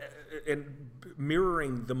that, and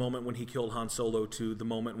mirroring the moment when he killed Han Solo to the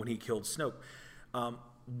moment when he killed Snoke,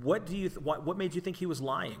 what made you think he was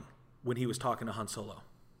lying when he was talking to Han Solo?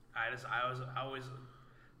 I always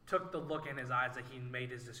took the look in his eyes that he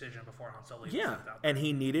made his decision before Han Solo. Yeah, and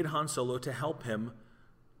he needed Han Solo to help him,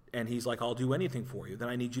 and he's like, I'll do anything for you. Then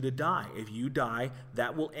I need you to die. If you die,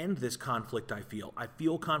 that will end this conflict I feel. I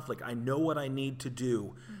feel conflict. I know what I need to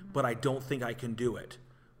do, but I don't think I can do it.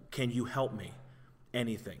 Can you help me?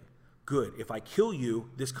 Anything. Good. If I kill you,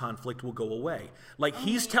 this conflict will go away. Like,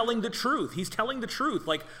 he's telling the truth. He's telling the truth.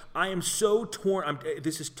 Like, I am so torn.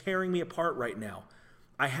 This is tearing me apart right now.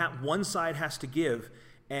 one side has to give.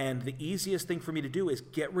 And the easiest thing for me to do is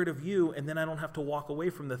get rid of you, and then I don't have to walk away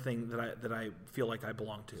from the thing that I feel like I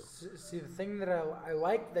belong to. See, the thing that I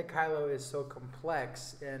like that Kylo is so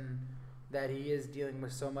complex and that he is dealing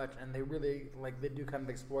with so much, and they really they do kind of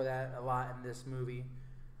explore that a lot in this movie.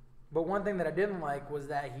 But one thing that I didn't like was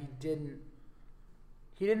that he didn't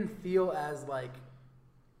feel as like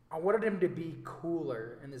I wanted him to be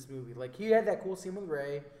cooler in this movie. Like he had that cool scene with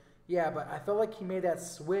Rey, yeah, but I felt like he made that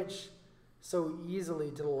switch so easily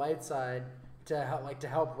to the light side to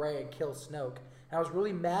help Rey kill Snoke. And I was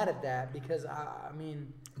really mad at that because I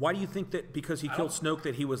mean, why do you think that because he killed Snoke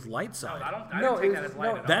that he was light side? I don't take that as light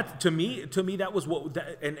at all. That to me that was what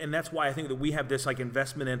and that's why I think that we have this like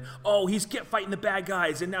investment in he's fighting the bad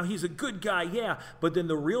guys and now he's a good guy, yeah. But then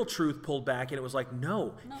the real truth pulled back and it was like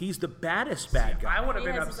no. He's the baddest bad guy. I would have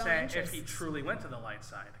been upset if he truly went to the light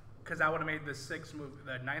side. Because I would have made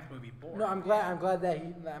the ninth movie boring. No, I'm glad that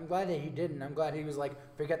he didn't. I'm glad he was like,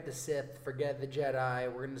 forget the Sith, forget the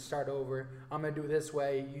Jedi. We're gonna start over. I'm gonna do it this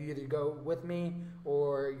way. You either go with me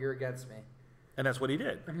or you're against me. And that's what he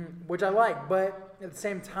did. Mm-hmm. Which I like, but at the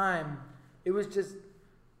same time, it was just.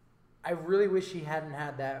 I really wish he hadn't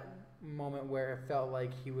had that moment where it felt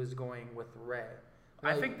like he was going with Rey.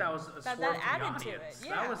 I think that was a swerve to the audience. To it.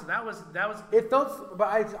 Yeah. That was. It felt, but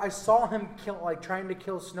I saw him trying to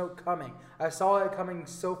kill Snoke coming. I saw it coming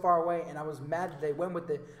so far away, and I was mad that they went with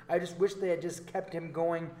it. I just wish they had just kept him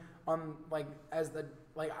going on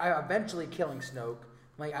eventually killing Snoke.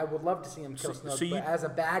 Like I would love to see him kill Snoke, but as a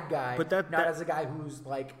bad guy, not as a guy who's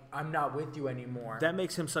like, I'm not with you anymore. That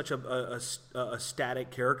makes him such a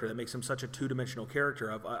static character. That makes him such a two-dimensional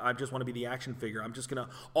character. I just want to be the action figure. I'm just gonna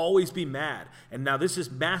always be mad. And now this is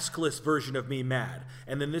maskless version of me mad,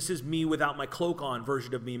 and then this is me without my cloak on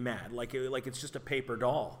version of me mad. Like it's just a paper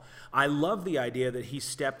doll. I love the idea that he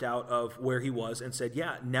stepped out of where he was and said,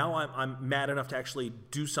 yeah, now I'm mad enough to actually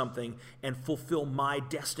do something and fulfill my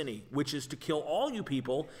destiny, which is to kill all you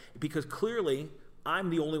people, because clearly I'm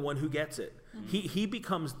the only one who gets it. Mm-hmm. He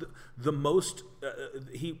becomes the most,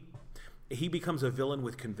 he becomes a villain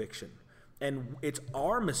with conviction. And it's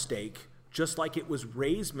our mistake, just like it was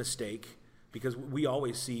Rey's mistake, because we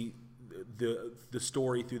always see the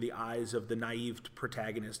story through the eyes of the naive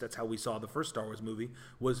protagonist. That's how we saw the first Star Wars movie,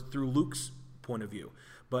 was through Luke's point of view.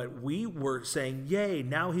 But we were saying, yay,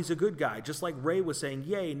 now he's a good guy. Just like Rey was saying,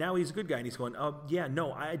 yay, now he's a good guy. And he's going, yeah,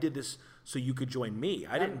 no, I did this so you could join me.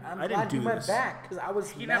 I didn't do this. He went back because I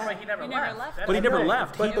was he never left. But he never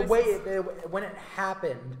left. But the way when it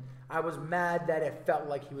happened, I was mad that it felt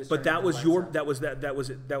like he was. But that was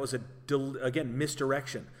again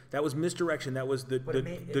misdirection. That was misdirection. That was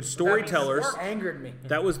the storytellers. Angered me.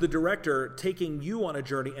 That was the director taking you on a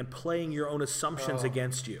journey and playing your own assumptions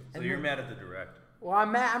against you. So you're mad at the director. Well,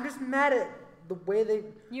 I'm mad. I'm just mad at the way they.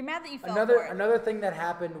 You're mad that you fell for it. Another thing that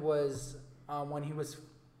happened was when he was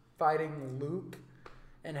fighting Luke,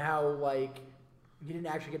 and how he didn't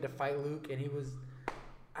actually get to fight Luke, and he was.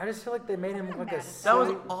 I just feel like they made him look like a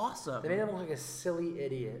silly. That was awesome. They made him look like a silly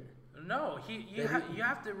idiot. No, you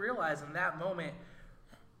have to realize in that moment,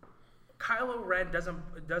 Kylo Ren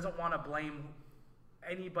doesn't want to blame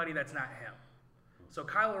anybody that's not him. So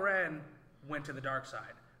Kylo Ren went to the dark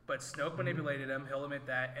side, but Snoke manipulated him. He'll admit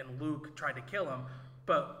that, and Luke tried to kill him.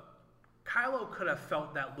 But Kylo could have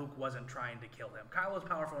felt that Luke wasn't trying to kill him. Kylo's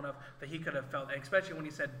powerful enough that he could have felt, especially when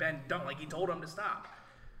he said, "Ben, don't," he told him to stop.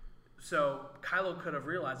 So Kylo could have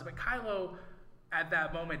realized it, but Kylo at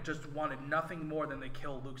that moment just wanted nothing more than to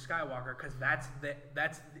kill Luke Skywalker, because that's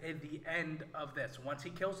the end of this. Once he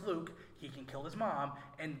kills Luke, he can kill his mom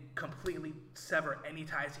and completely sever any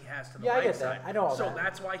ties he has to the light side. I know all so that.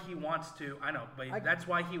 That's why he wants to. I know, but that's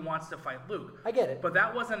why he wants to fight Luke. I get it. But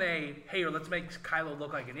that wasn't hey, let's make Kylo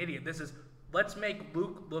look like an idiot. This is let's make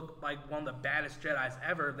Luke look like one of the baddest Jedis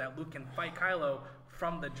ever. That Luke can fight Kylo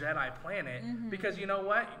from the Jedi planet, because you know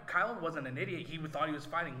what? Kylo wasn't an idiot. He thought he was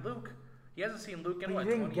fighting Luke. He hasn't seen Luke in but 20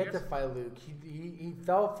 years? He didn't get to fight Luke. He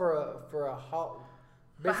fell for a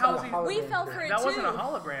But how is he? We fell for it that too. Wasn't a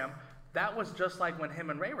hologram. That was just like when him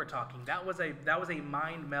and Rey were talking. That was a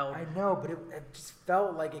mind meld. I know, but it just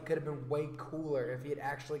felt like it could have been way cooler if he had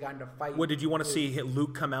actually gotten to fight. What did you want to see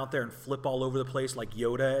Luke come out there and flip all over the place like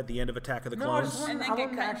Yoda at the end of Attack of the Clones? And then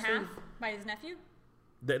get cut in half by his nephew?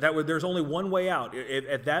 There's only one way out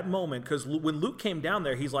at that moment, because when Luke came down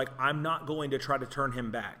there, he's like, I'm not going to try to turn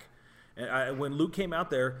him back. And when Luke came out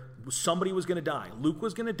there, somebody was going to die. Luke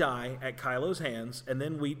was going to die at Kylo's hands, and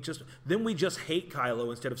then we just hate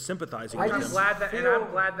Kylo instead of sympathizing with him.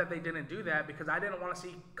 I'm glad that they didn't do that because I didn't want to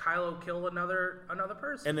see Kylo kill another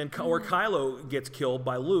person. And then Kylo gets killed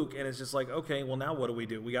by Luke, and it's just like, okay, well now what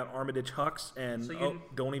do? We got Armitage Hux, and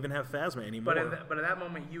don't even have Phasma anymore. But at that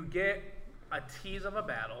moment, you get a tease of a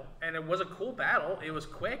battle, and it was a cool battle. It was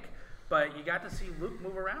quick. But you got to see Luke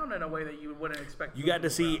move around in a way that you wouldn't expect. You got to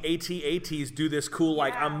see AT-ATs do this cool,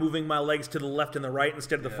 like I'm moving my legs to the left and the right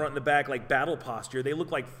instead of the front and the back, like battle posture. They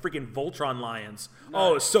look like freaking Voltron lions.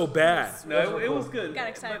 No, it's so bad. No, it was good. Got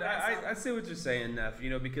excited. But I see what you're saying, Neff.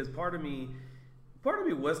 Because part of me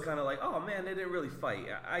was kind of like, oh man, they didn't really fight.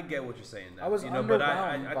 I get what you're saying, Neff. I was but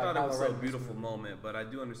I thought it was a beautiful moment. But I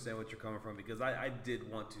do understand what you're coming from because I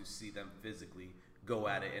did want to see them physically go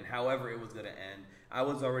at it, and however it was going to end. I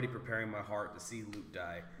was already preparing my heart to see Luke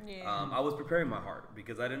die. Yeah. I was preparing my heart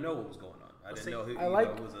because I didn't know what was going on. I didn't know he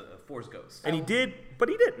was a Force ghost. And he did, but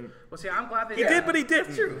he didn't. Well, see, I'm glad he did, but he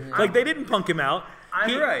didn't. True. Like, they didn't punk him out.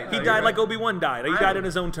 He died like Obi-Wan died. He died in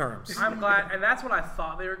his own terms. I'm glad, and that's what I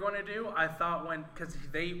thought they were going to do. I thought because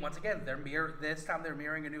once again, this time they're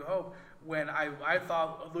mirroring A New Hope. When I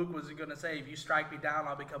thought Luke was going to say, if you strike me down,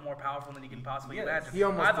 I'll become more powerful than you can possibly imagine.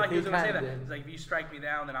 I thought he was going to say that. He's like, if you strike me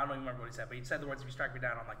down, then I don't even remember what he said, but he said the words, if you strike me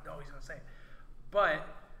down. I'm like, no, he's going to say it. But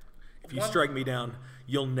if you strike me down,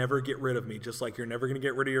 you'll never get rid of me, just like you're never going to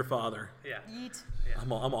get rid of your father. Yeah. Yeet. Yeah. I'm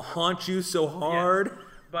going to haunt you so hard. Yes.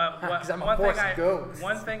 But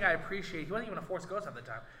one thing I appreciate, he wasn't even a Force ghost at the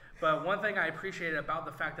time. But one thing I appreciated about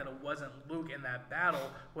the fact that it wasn't Luke in that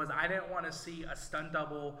battle was I didn't want to see a stunt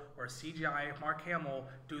double or CGI Mark Hamill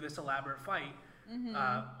do this elaborate fight. Mm-hmm.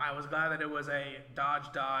 I was glad that it was a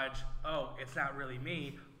dodge. Oh, it's not really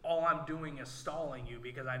me. All I'm doing is stalling you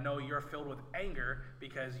because I know you're filled with anger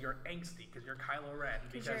because you're angsty because you're Kylo Ren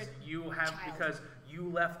because you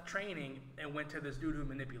left training and went to this dude who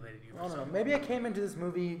manipulated you. I don't know. Maybe I came into this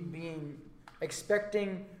movie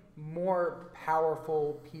expecting more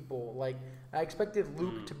powerful people. Like, I expected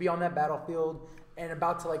Luke to be on that battlefield and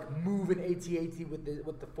about to like move an AT-AT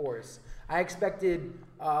with the Force. I expected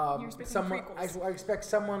someone. I expect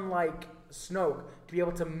someone like Snoke to be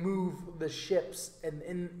able to move the ships and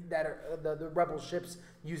in that are the rebel ships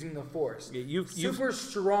using the Force. Yeah, super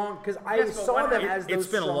strong because I saw them as those.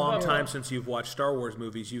 It's been a long time since you've watched Star Wars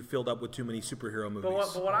movies. You've filled up with too many superhero movies.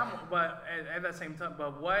 But at the same time,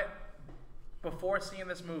 before seeing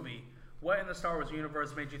this movie, what in the Star Wars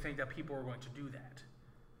universe made you think that people were going to do that?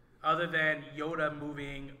 Other than Yoda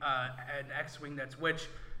moving an X-Wing which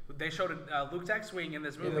they showed Luke's X-Wing in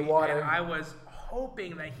this movie, in the water. And I was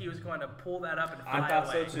hoping that he was going to pull that up and fly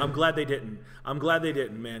away. So too. I'm glad they didn't,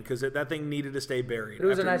 man, because that thing needed to stay buried. It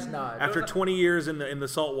was a nice nod. After 20 years in the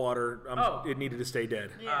salt water, it needed to stay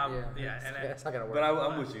dead. It's not gonna work. But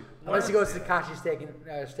I'm with you. Unless he goes to Kashi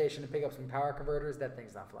Station to pick up some power converters, that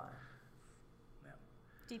thing's not flying.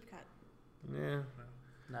 Deep cut. Yeah.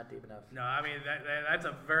 Not deep enough. No, I mean that's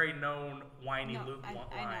a very known whiny Luke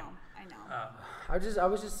line. I know.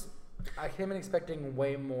 I came in expecting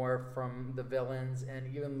way more from the villains and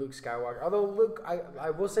even Luke Skywalker. Although Luke, I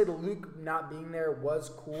will say the Luke not being there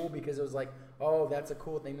was cool because it was like, oh, that's a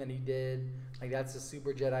cool thing that he did. Like that's a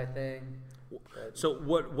super Jedi thing. But, so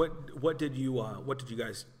what did you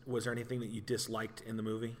guys? Was there anything that you disliked in the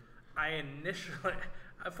movie? I initially,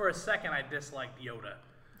 for a second, I disliked Yoda.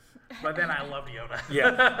 But then I loved Yoda.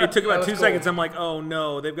 Yeah, it took about 2 seconds. I'm like, oh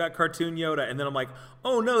no, they've got cartoon Yoda, and then I'm like,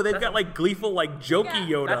 oh no, they've got like gleeful, like jokey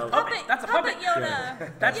Yoda. That's a puppet Yoda.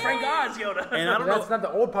 Yeah. That's Frank Oz Yoda. And I don't know. That's not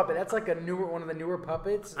the old puppet. That's like one of the newer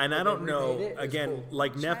puppets. And I don't know. Again, cool.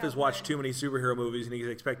 like Neff has watched too many superhero movies, and he's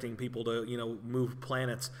expecting people to move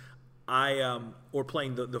planets. Or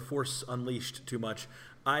playing the Force Unleashed too much.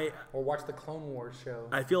 Or watch the Clone Wars show.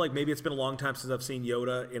 I feel like maybe it's been a long time since I've seen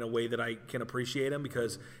Yoda in a way that I can appreciate him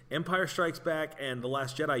because Empire Strikes Back and The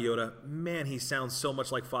Last Jedi Yoda, man, he sounds so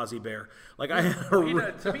much like Fozzie Bear. Like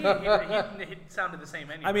to me, he sounded the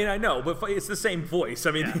same anyway. I mean, I know, but it's the same voice.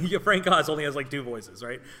 I mean, Frank Oz only has like 2 voices,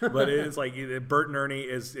 right? But it's like Bert and Ernie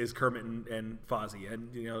is Kermit and Fozzie,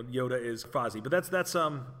 and Yoda is Fozzie. But that's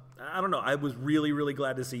I don't know. I was really, really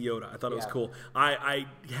glad to see Yoda. I thought it was cool. I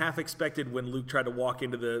half expected when Luke tried to walk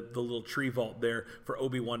into the little tree vault there for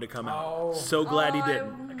Obi-Wan to come out. So glad he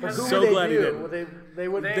didn't. So glad he didn't. They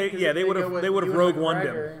would have Rogue One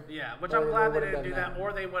him. Yeah, which I'm glad they didn't do that.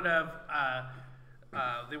 Or they would have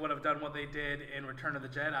done what they did in Return of the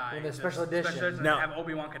Jedi. In the special edition. Now, have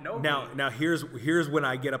Obi-Wan Kenobi. Now here's when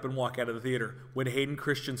I get up and walk out of the theater. When Hayden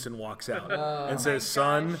Christensen walks out and says,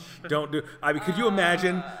 "Son, don't do." I mean, could you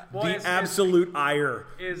imagine the absolute ire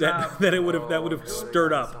that it would have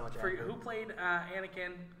stirred up? who played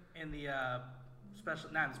Anakin in the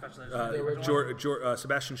not in the special edition?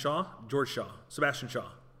 Sebastian Shaw? George Shaw. Sebastian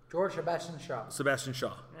Shaw. George Sebastian Shaw. Sebastian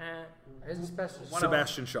Shaw. Isn't Sebastian Shaw?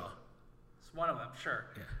 Sebastian Shaw. It's one of them, sure.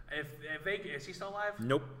 Yeah. If they is he still alive?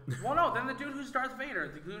 Nope. Well, no. Then the dude who's Darth Vader,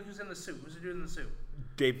 the dude who's in the suit. Who's the dude in the suit?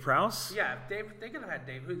 Dave Prowse? Yeah, Dave. They could have had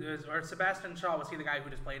Dave. Or Sebastian Shaw. Was he the guy who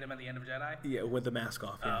just played him at the end of Jedi? Yeah, with the mask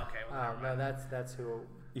off. Yeah. Oh, okay. Well, No, that's who.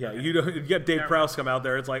 Yeah, you get Dave Prowse come out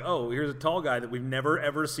there. It's like, oh, here's a tall guy that we've never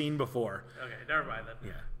ever seen before. Okay, never mind then.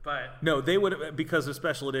 Yeah. But no, they would have, because of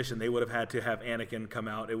special edition, they would have had to have Anakin come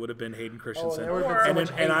out. It would have been Hayden Christensen,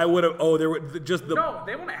 and I would have. Oh, there were just the. No,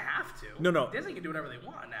 they wouldn't have to. No. Disney can do whatever they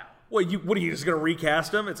want now. Well, what are you just gonna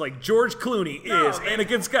recast him? It's like George Clooney is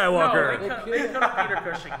Anakin Skywalker. No, they could have Peter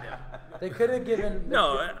Cushing him. They could have given.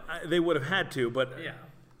 They would have had to, but yeah,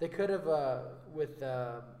 they could have with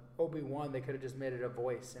Obi-Wan. They could have just made it a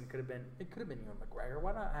voice, and it could have been Ewan McGregor.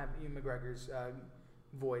 Why not have Ewan McGregor's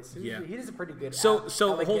voice? He does a pretty good. So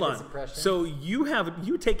hold on. So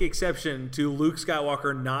you take exception to Luke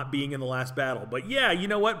Skywalker not being in the last battle, but yeah, you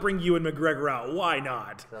know what? Bring Ewan McGregor out. Why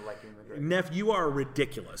not? I like Ewan McGregor. Neff, you are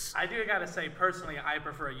ridiculous. I do gotta say, personally, I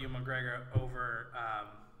prefer Ewan McGregor over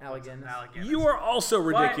Alec Guinness. You are also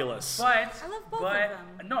ridiculous. But I love both of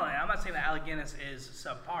them. No, I'm not saying that Alec Guinness is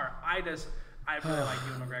subpar. I really like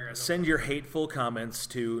Ewan McGregor. Send your hateful comments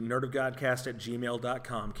to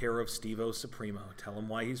nerdofgodcast@gmail.com, care of Steve-O Supremo. Tell him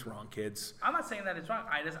why he's wrong, kids. I'm not saying that it's wrong.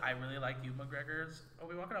 I really like Ewan McGregor's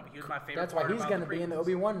Obi-Wan Kenobi. He was my favorite. That's why he's going to be in the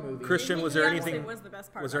Obi-Wan movie. Christian, was there anything? Was the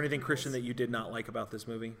best part was there anything, Christian, that you did not like about this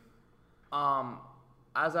movie?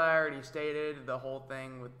 As I already stated, the whole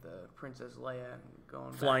thing with the Princess Leia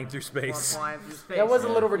flying through space. That was a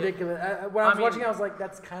little ridiculous. When I was watching, I was like,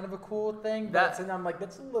 "That's kind of a cool thing," and I'm like,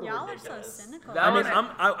 "That's a little ridiculous." Y'all are so cynical.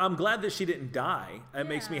 I'm glad that she didn't die. It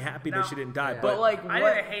makes me happy that she didn't die. But like, I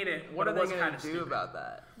didn't hate it. What are they going to do about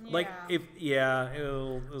that? Like, it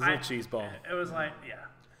was a cheese ball. It was like,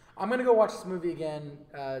 I'm gonna go watch this movie again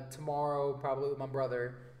tomorrow, probably with my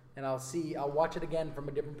brother. And I'll watch it again from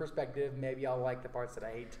a different perspective. Maybe I'll like the parts that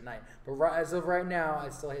I hate tonight. But as of right now, I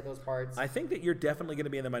still hate those parts. I think that you're definitely going to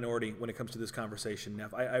be in the minority when it comes to this conversation,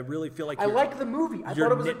 Neff. I really feel like I like the movie. I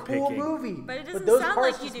thought it was a cool movie. But it doesn't sound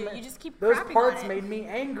like you do. You just keep crapping on it. Those parts made me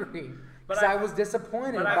angry. Because I was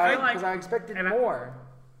disappointed by it because I expected more.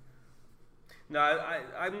 No,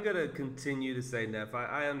 I'm going to continue to say, Neff,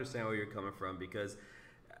 I understand where you're coming from because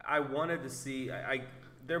I wanted to see...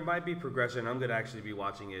 There might be progression. I'm going to actually be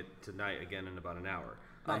watching it tonight again in about an hour.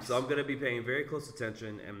 Nice. So I'm going to be paying very close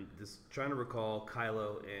attention and just trying to recall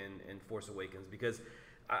Kylo in Force Awakens because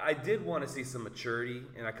I did want to see some maturity,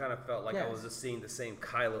 and I kind of felt like I was just seeing the same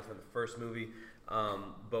Kylo from the first movie.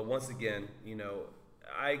 But once again,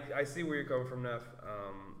 I see where you're coming from, Neff.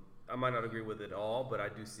 I might not agree with it all, but I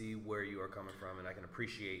do see where you are coming from, and I can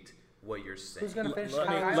appreciate what you're saying. Who's going to finish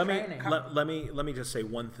let me just say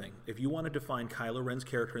one thing. If you want to define Kylo Ren's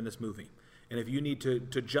character in this movie, and if you need to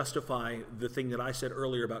justify the thing that I said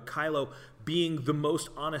earlier about Kylo being the most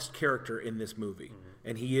honest character in this movie,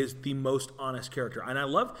 and he is the most honest character. And I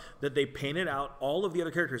love that they painted out all of the other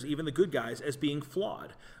characters, even the good guys, as being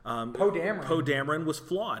flawed. Poe Dameron was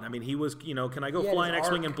flawed. I mean, he was, can I go fly an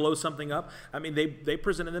X-Wing and blow something up? I mean, they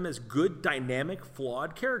presented them as good, dynamic,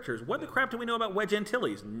 flawed characters. What the crap do we know about Wedge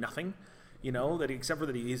Antilles? Nothing. Except for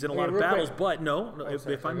that he's in a lot of battles. But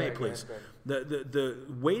if I may, please. The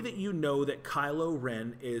way that you know that Kylo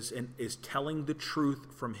Ren is telling the truth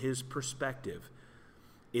from his perspective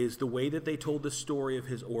is the way that they told the story of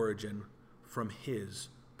his origin from his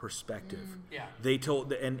perspective. They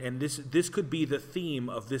told, and this could be the theme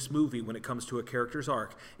of this movie when it comes to a character's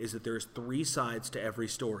arc, is that there's 3 sides to every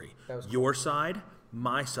story. Your side,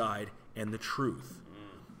 my side, and the truth.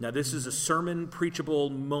 Now, this is a sermon preachable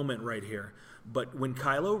moment right here, but when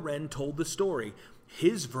Kylo Ren told the story,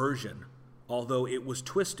 his version, although it was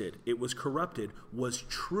twisted, it was corrupted, was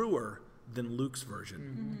truer than Luke's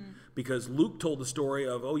version. Because Luke told the story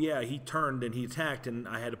of, he turned and he attacked and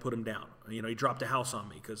I had to put him down. He dropped a house on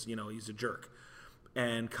me because, he's a jerk.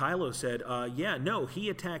 And Kylo said, he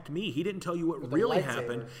attacked me. He didn't tell you what really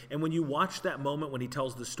happened. And when you watch that moment when he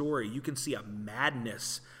tells the story, you can see a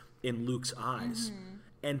madness in Luke's eyes.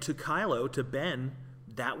 And to Kylo, to Ben,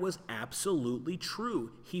 that was absolutely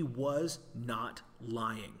true. He was not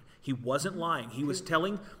lying. He wasn't lying. He was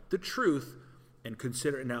telling the truth. And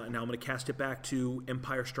consider now I'm going to cast it back to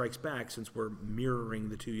Empire Strikes Back, since we're mirroring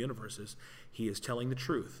the 2 universes. He is telling the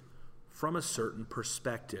truth from a certain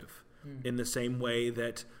perspective, in the same way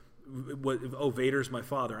that Vader's my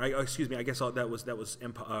father. I guess that was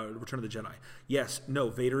Return of the Jedi. Yes, no,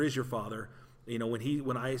 Vader is your father, You know,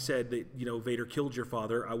 when I said that, you know, Vader killed your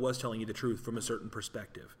father, I was telling you the truth from a certain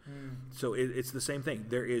perspective. So it's the same thing.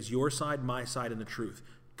 There is your side, my side, and the truth.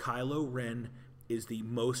 Kylo Ren is the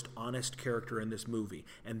most honest character in this movie,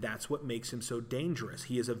 and that's what makes him so dangerous.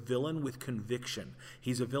 He is a villain with conviction.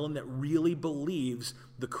 He's a villain that really believes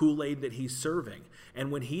the Kool-Aid that he's serving.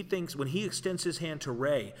 And when he extends his hand to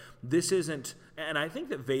Rey, this isn't, and I think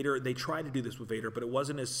that Vader, they tried to do this with Vader, but it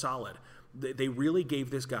wasn't as solid. They really gave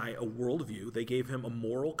this guy a worldview. They gave him a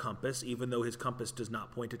moral compass, even though his compass does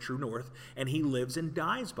not point to true north, and he lives and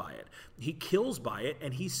dies by it. He kills by it,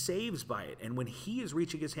 and he saves by it. And when he is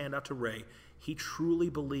reaching his hand out to Rey, he truly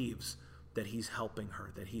believes that he's helping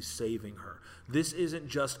her, that he's saving her. This isn't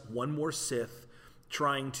just one more Sith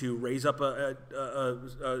trying to raise up a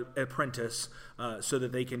apprentice so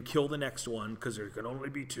that they can kill the next one, because there can only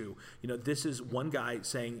be two. You know, this is one guy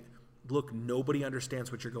saying, look, nobody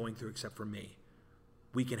understands what you're going through except for me.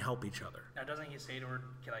 We can help each other. Now, doesn't he say to her,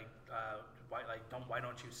 like, why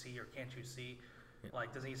don't you see, or can't you see? Yeah.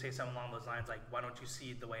 Like, doesn't he say something along those lines, like, why don't you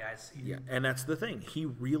see the way I see? Yeah, and that's the thing. He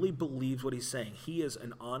really believes what he's saying. He is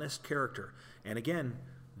an honest character. And again,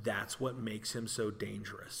 that's what makes him so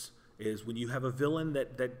dangerous. Is when you have a villain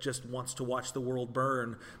that just wants to watch the world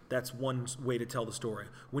burn, that's one way to tell the story.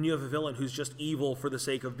 When you have a villain who's just evil for the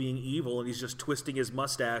sake of being evil, and he's just twisting his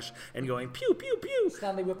mustache and going, pew, pew, pew.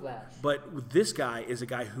 Stanley Whiplash. But this guy is a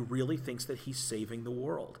guy who really thinks that he's saving the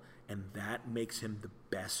world, and that makes him the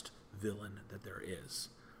best villain that there is.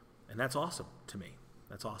 And that's awesome to me.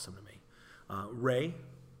 That's awesome to me. Rey?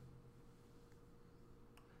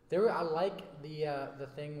 I like the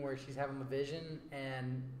thing where she's having the vision,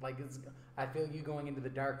 and like I feel you going into the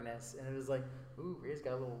darkness, and it was like, ooh, Rey's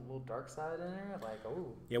got a little dark side in her, like,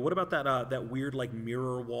 ooh. Yeah, what about that weird like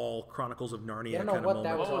mirror wall Chronicles of Narnia kind of moment? I don't know what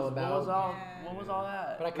that was all about. What was all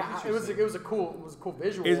that? But it was a cool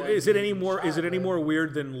visual. Is it any more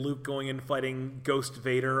weird than Luke going and fighting Ghost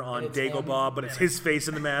Vader on Dagobah, but it's his face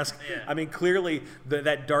in the mask? Yeah. I mean, clearly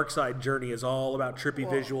that dark side journey is all about trippy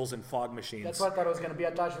visuals and fog machines. That's what I thought it was going to be.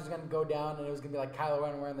 I thought she was going to go down, and it was going to be like Kylo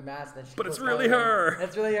Ren wearing the mask. And then but it's really her.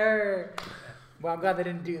 That's really her. Well, I'm glad they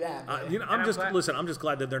didn't do that. I'm just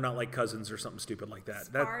glad that they're not like cousins or something stupid like that. As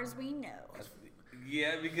far as we know.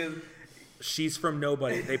 Yeah, because she's from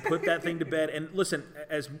nobody. They put that thing to bed. And listen,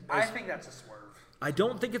 I think that's a swerve. I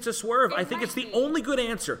don't think it's a swerve. I think it's the only good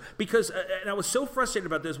answer, because and I was so frustrated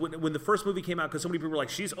about this when the first movie came out, because so many people were like,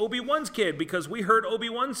 she's Obi-Wan's kid, because we heard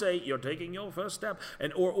Obi-Wan say, you're taking your first step,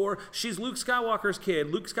 and or she's Luke Skywalker's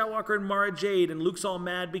kid, Luke Skywalker and Mara Jade, and Luke's all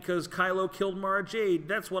mad because Kylo killed Mara Jade.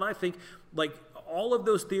 That's what I think. Like, all of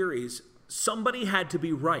those theories, somebody had to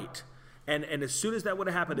be right. And as soon as that would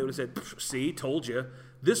have happened, they would have said, see, told you.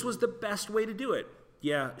 This was the best way to do it.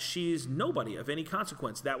 Yeah, she's nobody of any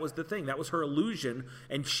consequence. That was the thing. That was her illusion,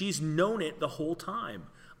 and she's known it the whole time.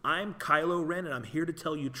 I'm Kylo Ren, and I'm here to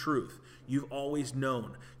tell you truth. You've always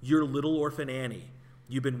known. You're little orphan Annie.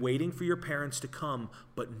 You've been waiting for your parents to come,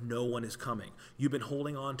 but no one is coming. You've been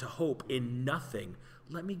holding on to hope in nothing.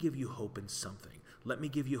 Let me give you hope in something. Let me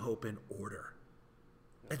give you hope in order.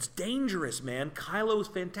 It's dangerous, man. Kylo's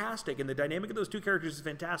fantastic, and the dynamic of those two characters is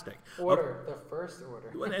fantastic. Order, the first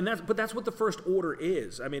order. And that's what the first order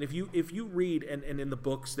is. I mean, if you read, and in the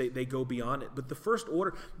books they go beyond it, but the first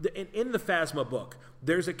order, in the Phasma book,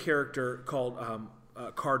 there's a character called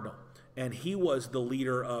Cardinal, and he was the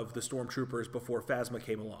leader of the Stormtroopers before Phasma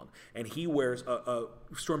came along, and he wears a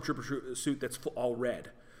Stormtrooper suit that's all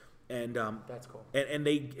red. And that's cool. And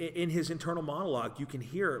they, in his internal monologue, you can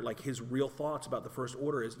hear like his real thoughts about the First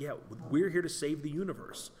Order is, yeah, we're here to save the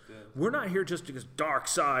universe. Yeah. We're not here just because dark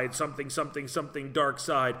side, something, dark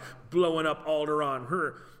side, blowing up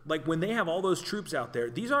Alderaan. Like, when they have all those troops out there,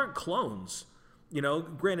 these aren't clones. You know,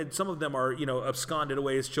 granted, some of them are, absconded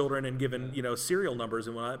away as children and given, serial numbers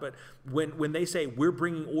and whatnot. But when they say we're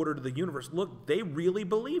bringing order to the universe, look, they really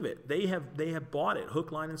believe it. They have bought it,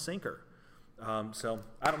 hook, line, and sinker. So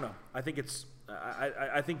I don't know. I think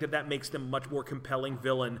I think that makes them much more compelling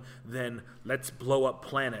villain than let's blow up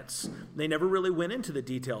planets. They never really went into the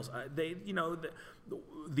details.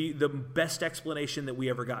 The best explanation that we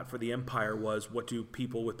ever got for the Empire was, what do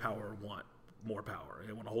people with power want? More power.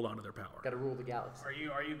 They want to hold on to their power. Got to rule the galaxy.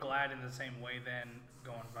 Are you glad in the same way then,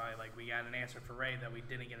 going by, like, we got an answer for Rey, that we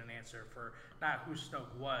didn't get an answer for not who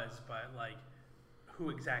Snoke was, but like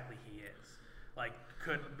who exactly he is? Like,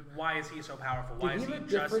 why is he so powerful? Why Did is he he look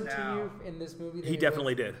just different now? to you in this movie? He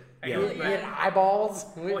definitely did. He Yeah. had eyeballs.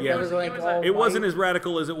 Yeah. It wasn't white. as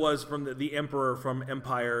radical as it was from the Emperor from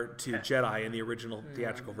Empire to Jedi in the original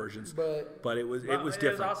theatrical versions. But it was different.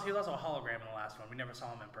 He was also a hologram in the last one. We never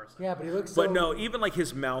saw him in person. Yeah, but he looks so... But no, even like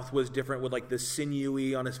his mouth was different with like the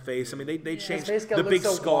sinewy on his face. I mean, they changed His face the big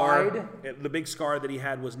so scar. wide. The big scar that he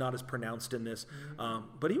had was not as pronounced in this.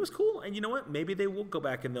 But he was cool. And you know what? Maybe they will go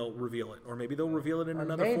back and they'll reveal it, or maybe they'll reveal it in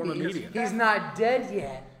another form of media. He's not dead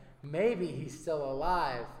yet. Maybe he's still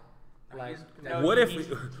alive. Like, What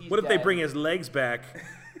if they bring his legs back,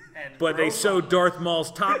 And but they Rogue sew One. Darth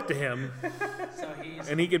Maul's top to him, So he's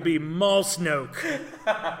and he could be Maul Snoke?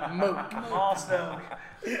 Mook. Maul Snoke.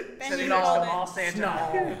 Ben, Sitting you next to called Maul it. Santa.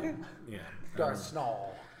 Snarl. Yeah. Darth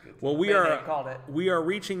Snarl. Well, Band-Aid called it. we are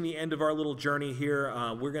reaching the end of our little journey here.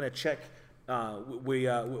 We're gonna check.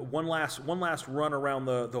 One last run around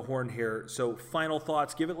the horn here. So final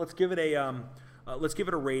thoughts. Let's give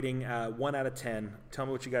it a rating. 1 out of 10. Tell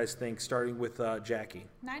me what you guys think. Starting with Jackie.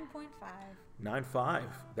 9.5. 9.5.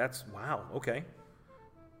 That's wow. Okay.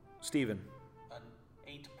 Steven. An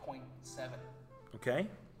 8.7. Okay.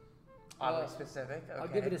 Oddly specific. Okay. I'll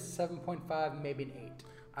give it a 7.5, maybe an 8.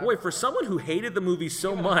 Boy, for someone who hated the movie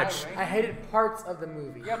so much, I hated parts of the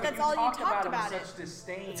movie. Yeah, but That's you all you talked talked him about with it. such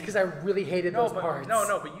disdain. It's because I really hated those parts.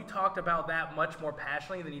 but you talked about that much more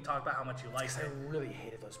passionately than you talked about how much you liked I it. really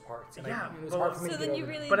hated those parts. And Yeah, it was but- hard for me So to then get you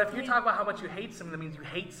over. really. But if you talk about how much you hate something, that means you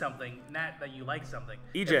hate something, not that you like something.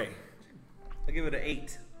 EJ, I give it an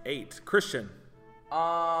 8. 8. Christian.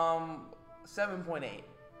 7.8.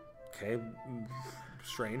 Okay.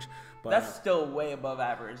 Strange, but That's still way above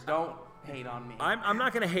average. Don't hate on me. I'm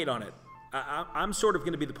not going to hate on it. I'm sort of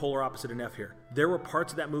going to be the polar opposite of Neff here. There were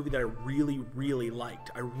parts of that movie that I really, really liked.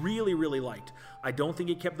 I really, really liked. I don't think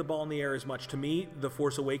it kept the ball in the air as much. To me, The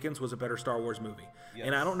Force Awakens was a better Star Wars movie. Yes.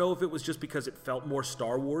 And I don't know if it was just because it felt more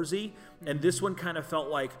Star Wars-y, and this one kind of felt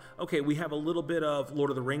like, okay, we have a little bit of Lord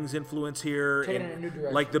of the Rings influence here. Taking and it in a new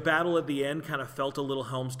direction. like the battle at the end kind of felt a little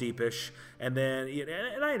Helm's Deep-ish. And then,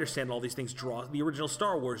 and I understand all these things draw. The original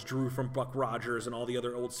Star Wars drew from Buck Rogers and all the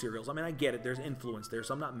other old serials. I mean, I get it. There's influence there,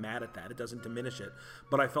 so I'm not mad at that. It doesn't diminish it.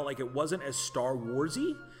 But I felt like it wasn't as Star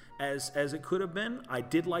Wars-y as it could have been. I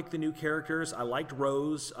did like the new characters. I liked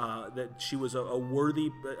Rose, that she was a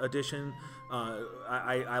worthy addition.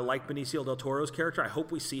 I like Benicio del Toro's character. I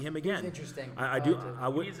hope we see him again. interesting. I I do. liked it. I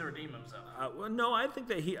He would. needs to redeem himself. Well, no, I think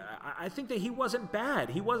that he wasn't bad.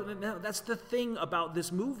 He wasn't. No, that's the thing about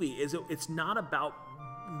this movie is it's not about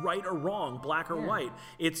right or wrong, black or white.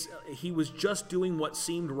 It's he was just doing what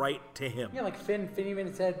seemed right to him. Yeah, like Finn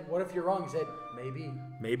even said, "What if you're wrong?" He said, "Maybe."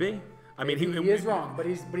 Maybe. I mean, he is wrong, but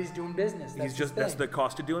he's doing business. That's He's just that's the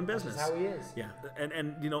cost of doing business. That's how he is. Yeah,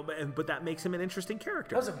 and you know, but that makes him an interesting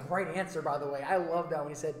character. That was a great answer, by the way. I love that when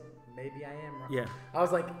he said, "Maybe I am wrong." Yeah. I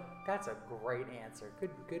was like, "That's a great answer.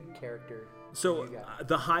 Good character." So you got.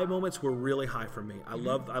 the high moments were really high for me. I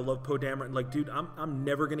love Poe Dameron. Like, dude, I'm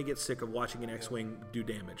never gonna get sick of watching an X-wing do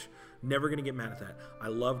damage. Never gonna get mad at that. I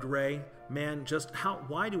loved Rey. Man,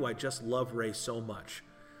 why do I just love Rey so much?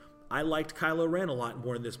 I liked Kylo Ren a lot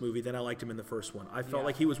more in this movie than I liked him in the first one. I felt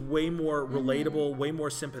like he was way more relatable, way more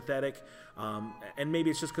sympathetic, and maybe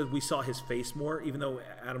it's just because we saw his face more, even though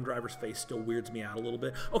Adam Driver's face still weirds me out a little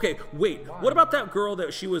bit. Okay, wait, what about that girl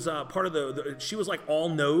that she was part of she was like all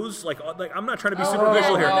nose, like I'm not trying to be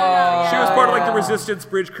superficial here. She was part of like the Resistance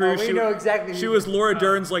bridge crew. We know exactly. She was Laura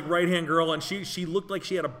Dern's like right hand girl, and she looked like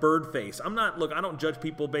she had a bird face. I don't judge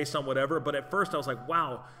people based on whatever, but at first I was like,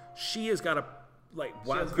 wow, she has got a. Like,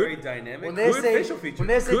 wow, She was very dynamic. When they Good say facial features. when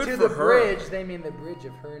they say Good to for the her. bridge, they mean the bridge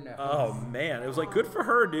of her nose. Oh man, it was like good for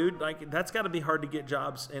her, dude. Like that's got to be hard to get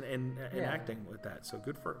jobs in Yeah. acting with that. So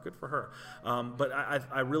good for her. But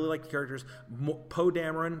I really like the characters. Poe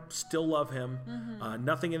Dameron, still love him.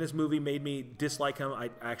 Nothing in this movie made me dislike him. I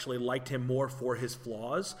actually liked him more for his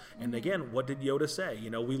flaws. And again, what did Yoda say? You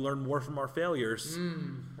know, we learn more from our failures.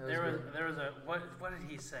 There was a what did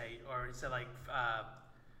he say? Or he said like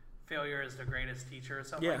failure is the greatest teacher or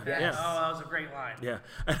something Yeah, like that. yeah. Oh, that was a great line. Yeah,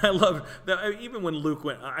 and I love that. Even when Luke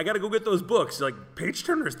went, I got to go get those books. Like page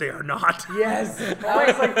turners, they are not. Yes. I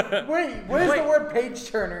was like, wait, where's the word page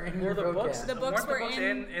turner in your Were the books, vocab? The books weren't the were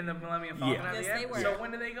books in the Millennium Falcon Yeah. at the Yes, they end? were. So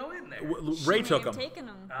when did they go in there? Ray She took may have them. taken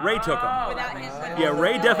them. Ray took them. Without him. Yeah,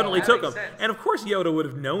 Ray definitely that took makes him. sense. And of course Yoda would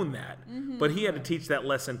have known that. But he had to teach that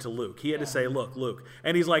lesson to Luke. He had to say, look, Luke.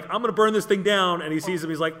 And he's like, I'm going to burn this thing down. And he sees him.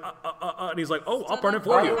 He's like, and he's like, oh, I'll burn it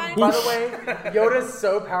for you. By the way, Yoda's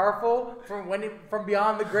so powerful from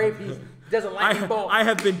beyond the grave. He does a lightning bolt. I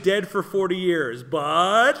have been dead for 40 years,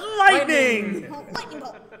 but lightning! Lightning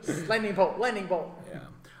bolt. Lightning bolt. Lightning bolt. Yeah.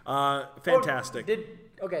 Fantastic.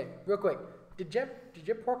 Okay, real quick. Did Jeff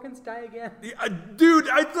Porkins die again? Yeah, dude,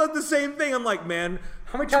 I thought the same thing. I'm like, man,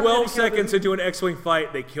 How many times 12 seconds into an X-Wing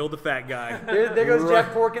fight, they killed the fat guy. There goes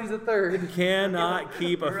Jeff Porkins the third. Cannot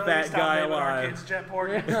keep a Really fat stop guy naming our alive. kids Jet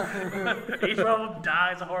Porkins. Each one of them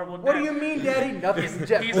dies a horrible death. What do you mean, Daddy? Nothing's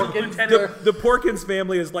Jeff he's a Porkins. lieutenant. The Porkins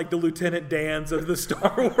family is like the Lieutenant Dans of the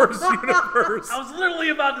Star Wars universe. I was literally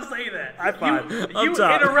about to say that. High five. You Up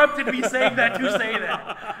top. interrupted me saying that to say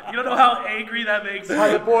that. You don't know how angry that makes me. By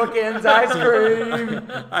the Porkins ice cream.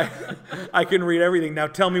 I can read everything. Now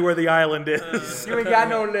tell me where the island is. You ain't got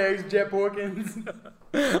no legs, Jeff Porkins.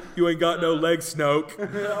 You ain't got no legs, Snoke.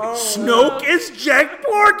 Snoke is Jack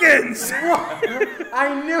Porkins.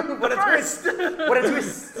 I knew. What a twist. What a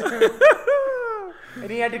twist. And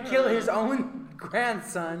he had to kill his own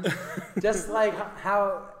grandson. Just like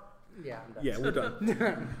how... Yeah, I'm done. Yeah, we're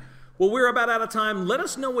done. Well, we're about out of time. Let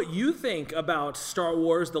us know what you think about Star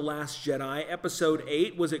Wars The Last Jedi, Episode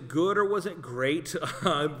 8. Was it good or was it great?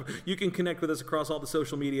 You can connect with us across all the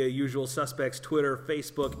social media, usual suspects, Twitter,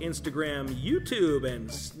 Facebook, Instagram, YouTube, and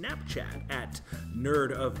Snapchat at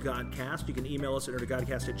Nerd of Godcast. You can email us at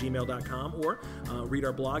nerdofgodcast@gmail.com or read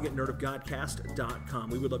our blog at nerdofgodcast.com.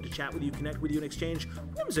 We would love to chat with you, connect with you, and exchange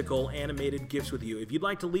whimsical animated gifts with you. If you'd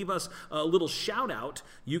like to leave us a little shout-out,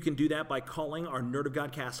 you can do that by calling our Nerd of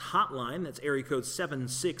Godcast hotline. That's area code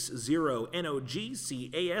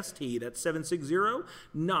 760-NOGCAST. That's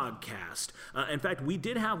 760-NOGCast. In fact, we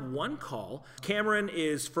did have one call. Cameron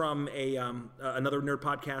is from another nerd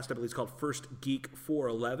podcast. I believe it's called First Geek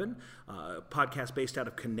 411, podcast based out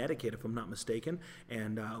of Connecticut, if I'm not mistaken.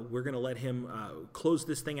 And we're going to let him close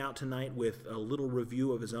this thing out tonight with a little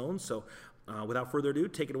review of his own. So without further ado,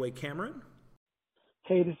 take it away, Cameron.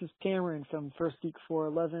 Hey, this is Cameron from First Geek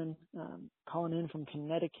 411, calling in from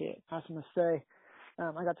Connecticut. I was going to say,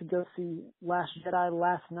 I got to go see Last Jedi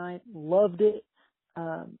last night. Loved it.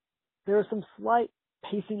 There were some slight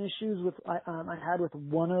pacing issues I had with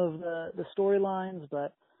one of the storylines,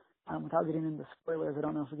 but without getting into spoilers, I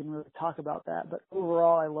don't know if we can really talk about that. But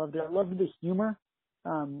overall, I loved it. I loved the humor,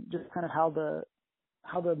 just kind of how the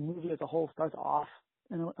movie as a whole starts off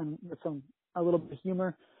and with a little bit of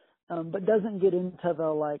humor. But doesn't get into the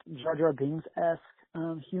like Jar Jar Binks-esque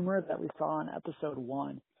humor that we saw in episode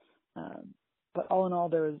 1. But all in all,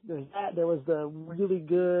 there's that. There was the really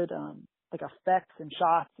good like effects and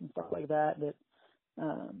shots and stuff like that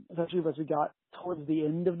especially as we got towards the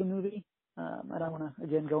end of the movie. I don't want to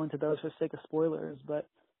again go into those for sake of spoilers, but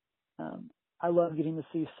I love getting to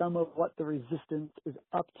see some of what the Resistance is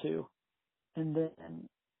up to, and then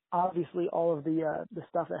obviously all of the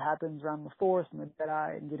stuff that happens around the Force and the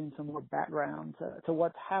Jedi, and getting some more background to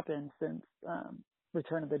what's happened since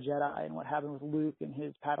Return of the Jedi and what happened with Luke and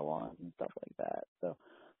his Padawans and stuff like that. So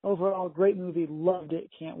overall, great movie. Loved it.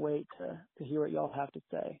 Can't wait to hear what y'all have to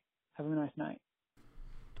say. Have a nice night.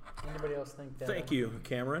 Anybody else think that? Thank you,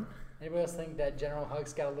 Cameron. Anybody else think that General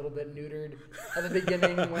Hux got a little bit neutered at the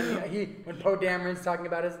beginning when Poe Dameron's talking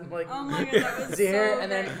about his like? Oh my god, that was so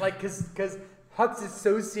and then like because Hux is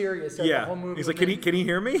so serious. The whole movie. He's like, can he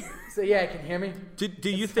hear me? So yeah, can you hear me? Do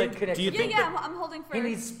you think? Do you think? Yeah, I'm holding for. He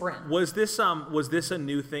needs sprint. Was this a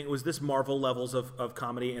new thing? Was this Marvel levels of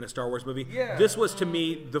comedy in a Star Wars movie? Yeah. This was to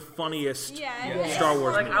me the funniest Star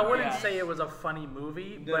Wars Like movie. I wouldn't say it was a funny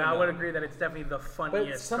movie, but I would agree that it's definitely the funniest.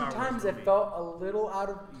 But Star Wars sometimes movie. it felt a little out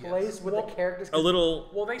of place with the characters. A little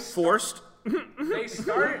forced. They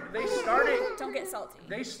started. Don't get salty.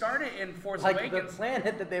 They started in Force like Awakens. the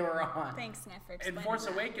planet that they were on. Thanks, Sniff, for In explaining Force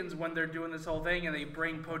that. Awakens, when they're doing this whole thing and they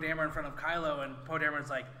bring Poe Dameron in front of Kylo, and Poe Dameron's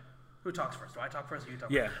like, "Who talks first? Do I talk first or you talk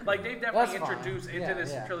Yeah. first?" Like they've definitely That's fine. introduced into Yeah,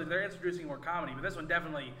 this yeah. trilogy. They're introducing more comedy, but this one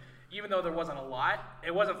definitely, even though there wasn't a lot,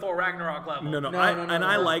 it wasn't Thor Ragnarok level. No. I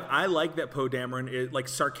like that Poe Dameron is like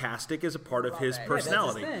sarcastic as a part of his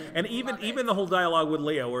personality, that's his thing. and even the whole dialogue with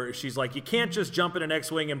Leia where she's like, "You can't just jump in an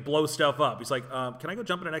X-wing and blow stuff up." He's like, "Can I go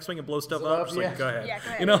jump in an X-wing and blow stuff up?" She's like, "Go ahead." Yeah, go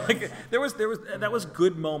ahead. You know, like there was that was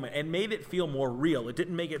good moment and made it feel more real. It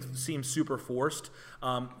didn't make it seem super forced.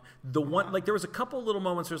 The one like there was a couple little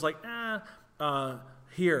moments where it's like,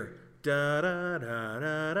 here. Da, da, da,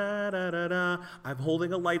 da, da, da, da, da. I'm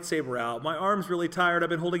holding a lightsaber out. My arm's really tired. I've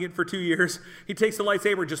been holding it for 2 years. He takes the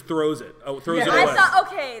lightsaber and just throws it. Throws it away. I thought,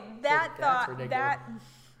 okay, That's ridiculous.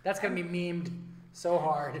 That's gonna be memed so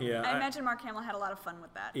hard. Yeah. I imagine Mark Hamill had a lot of fun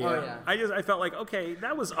with that. Yeah. Oh, yeah. I felt like, okay,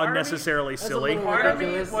 that was Part of me- unnecessarily silly. little Part of me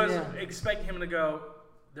ridiculous, was yeah. expecting him to go,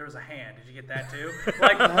 there was a hand. Did you get that too?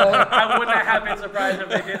 Like, I wouldn't have been surprised if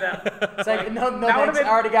they did that. It's like, no, that thanks, I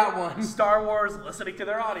already got one. Star Wars listening to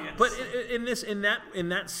their audience. But in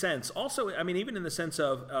that sense, also, I mean, even in the sense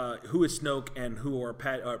of who is Snoke and who are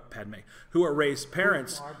Padme, who are Rey's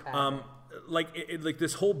parents, like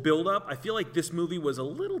this whole build-up, I feel like this movie was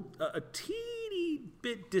a teeny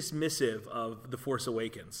bit dismissive of The Force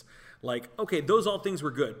Awakens. Like, okay, those all things were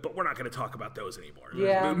good, but we're not going to talk about those anymore.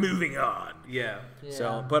 Yeah. Moving on. Yeah.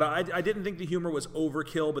 So, but I didn't think the humor was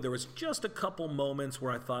overkill, but there was just a couple moments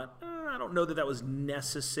where I thought, I don't know that was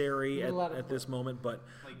necessary at this moment, but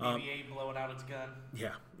like BB-8 blowing out its gun. Yeah,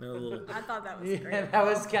 a little. I thought that was Yeah, great. that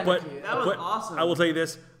was kind of cute. That was awesome. I will tell you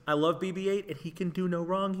this: I love BB-8, and he can do no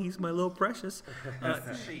wrong. He's my little precious.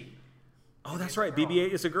 She. Oh, that's right.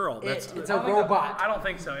 BB-8 is a girl. That's It's a robot. I don't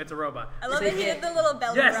think so. It's a robot. I love that he did the little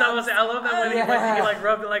belly Yes, rubs. I love that when he yeah. like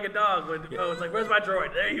rubbed it like a dog. When Poe was like, "Where's my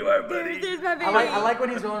droid?" There you are, buddy. There's my baby. I like when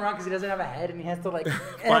he's rolling around because he doesn't have a head and he has to like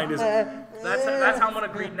Find his- That's how I'm gonna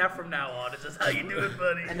greet Neff from now on. It's just how you doing,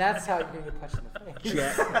 buddy. and that's how you're gonna get punched in the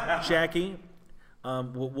face. Jackie.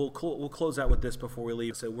 We'll close out with this before we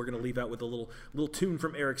leave. So we're going to leave out with a little tune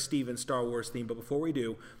from Eric Stevens' Star Wars theme. But before we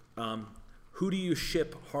do, who do you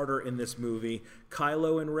ship harder in this movie,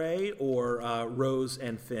 Kylo and Rey, or Rose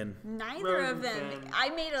and Finn? Neither of them. I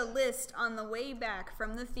made a list on the way back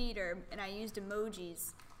from the theater, and I used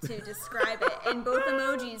emojis to describe it. And both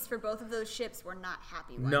emojis for both of those ships were not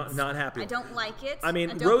happy ones. Not happy. I don't like it. I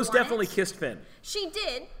mean, I don't Rose want definitely it. kissed Finn. She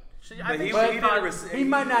did. He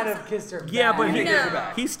might not have kissed her. Yeah, but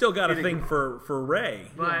No. he's still got a thing for Rey.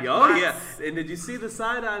 But Oh yeah, and did you see the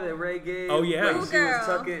side eye that Rey gave? Oh, yeah. when she Girl. was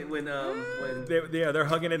tucking when They're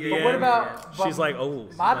hugging at the But end. what about? She's like, oh.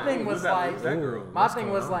 My thing was who's that- like, who's that girl? my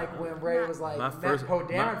thing was like when Ray was like My met first- Poe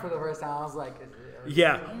Dameron for the first time. I was like,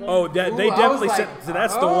 Yeah. Oh, they Ooh, I was definitely like, said. So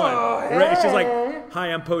that's the oh, one. Rey, she's hey. like, "Hi,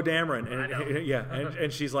 I'm Poe Dameron," and yeah,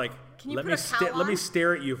 and she's like, Can you "Let put me a cowl let me on?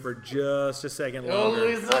 stare at you for just a second oh, longer."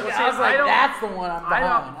 Lisa, I was see, like, I don't- that's the one I'm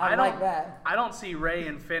behind. I like that. I don't see Rey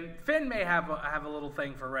and Finn. Finn may have a little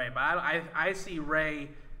thing for Rey, but I see Rey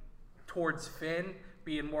towards Finn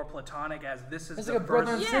being more platonic, as this is It's the like a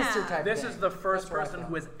brother and first. Yeah. sister type. This thing. is the first That's what I person thought.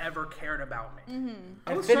 who has ever cared about me.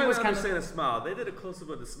 I was Finn trying was to kind of- understand a smile. They did a close up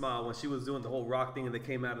of the smile when she was doing the whole rock thing and they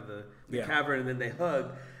came out of the Yeah. cavern and then they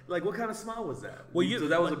hugged. Like, what kind of smile was that? Well, you- so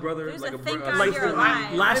that was a brother, There's like a a thank brother. God Like you're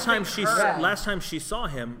alive. last time she saw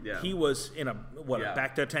him, Yeah. he was in a Yeah.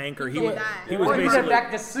 Bacta tank, or he Yeah. was he was Or he basically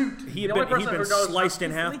back the suit. he had The only been person who knows- sliced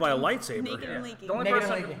in half by a Naked lightsaber. and leaking. The only Negative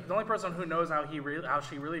person, linking. the only person who knows how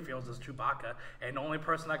she really feels is Chewbacca, and the only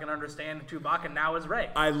person that can understand Chewbacca now is Rey.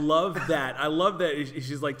 I love that. I love that.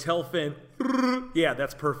 She's like, "Tell Finn." Yeah,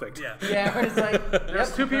 that's perfect. Yeah. Yeah, it's like,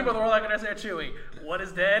 There's two people in the world that can understand Chewie. One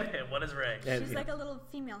is dead, and one is Rey. And- She's like a little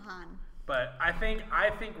female Han. But I think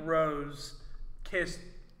Rose kissed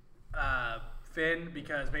Finn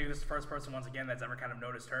because maybe this is the first person once again that's ever kind of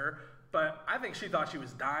noticed her. But I think she thought she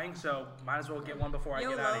was dying, so might as well get one before I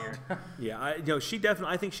get out of here. Yeah, I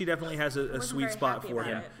think she definitely has a Wasn't sweet very spot happy for about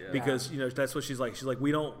him it. because that's what she's like. She's like,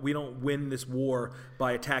 we don't win this war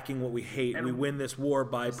by attacking what we hate. And we win this war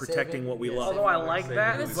by protecting what we yeah, love. Although I like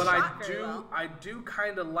that, It was but shot very well. I do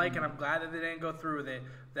kind of like, and I'm glad that they didn't go through with it,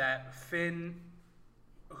 that Finn,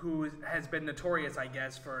 who has been notorious, I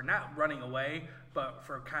guess, for not running away, but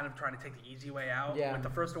for kind of trying to take the easy way out. Yeah. With the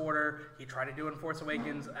First Order, he tried to do it in Force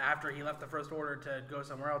Awakens after he left the First Order to go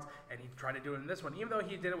somewhere else, and he tried to do it in this one. Even though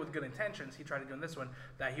he did it with good intentions, he tried to do it in this one,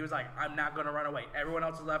 that he was like, I'm not going to run away. Everyone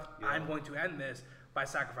else is left. Yeah. I'm going to end this by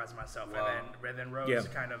sacrificing myself. Wow. And then Rose Yeah.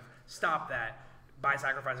 kind of stopped that by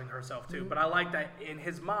sacrificing herself too. But I like that in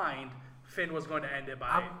his mind, Finn was going to end it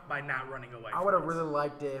by not running away. I would have really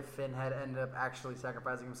liked it if Finn had ended up actually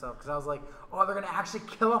sacrificing himself because I was like, oh, they're gonna actually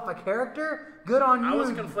kill off a character? Good on you. I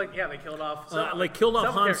was conflicted. Yeah, they killed off. Killed off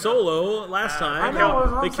some Han character. Solo last time. I know,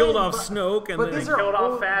 that's what They I'm killed saying, off but- Snoke, and but then these They are killed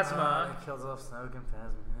off old- Phasma. It kills off Snoke and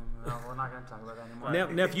Phasma. No, we're not gonna talk about that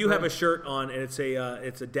anymore. Neff, you have a shirt on, and it's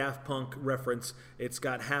a Daft Punk reference. It's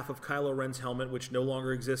got half of Kylo Ren's helmet, which no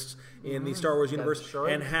longer exists in the Star Wars Got universe,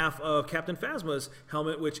 destroyed. and half of Captain Phasma's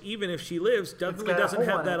helmet, which even if she lives, definitely got a doesn't hole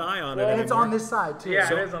have in that it. eye on it And anymore. it's on this side too. Yeah,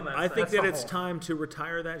 So it is on that I side. think That's that the it's hole. time to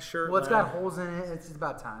retire that shirt. Well, it's got holes in it. It's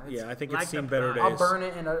about time. It's Yeah, I think like it's seen the better pie. days. I'll burn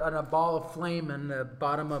it in a ball of flame in the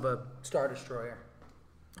bottom of a Star Destroyer.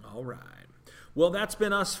 All right. Well, that's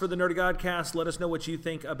been us for the Nerd Godcast. Let us know what you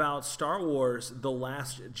think about Star Wars: The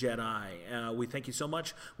Last Jedi. We thank you so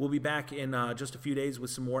much. We'll be back in just a few days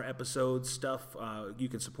with some more episode stuff. You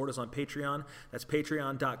can support us on Patreon. That's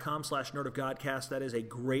patreon.com/nerdofgodcast. That is a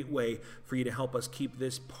great way for you to help us keep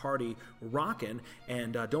this party rocking.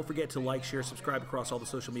 And don't forget to like, share, subscribe across all the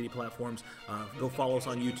social media platforms. Go follow us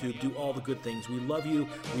on YouTube. Do all the good things. We love you.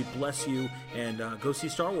 We bless you. And go see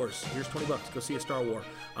Star Wars. Here's $20. Go see a Star Wars.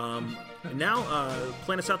 And now,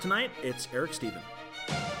 playing us out tonight, it's Eric Stephen.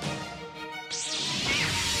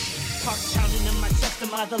 Heart pounding in my chest,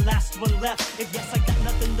 am I the last one left? If yes, I got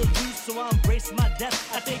nothing to lose, so I embrace my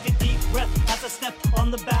death. I take a deep breath as I step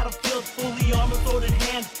on the battlefield, fully armored, sword in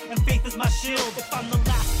hand, and faith is my shield. If I'm the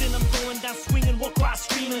last, then I'm going down swinging, war cry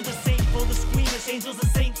screaming. The saint for the squeamish, angels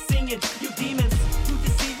and saints singing. You demons, who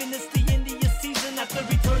deceiving? It's the end of your season. At the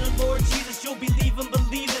return of Lord Jesus, you'll believe and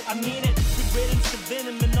believe it. I mean it. Good riddance to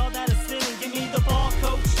venom and all that is sinning. Give me the ball,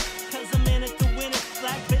 coach, cause I'm in it to win it.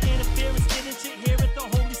 Flag for interference, didn't you hear it? The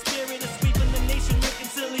Holy Spirit is sweeping the nation,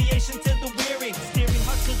 reconciliation to the weary. Steering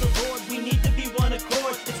heart to the Lord, we need to be one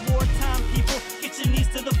accord. It's wartime, people, get your knees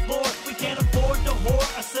to the floor. We can't afford to whore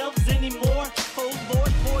ourselves anymore. Oh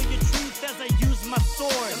Lord, pour your truth as I use my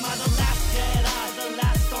sword. Am I the last Jedi, the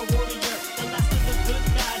last Star Warrior, the last of the good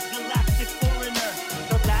guys, galactic foreigner?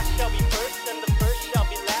 The last shall be first and the first shall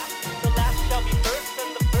be last. The last shall be first and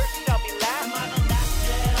the first shall be last. Am I the last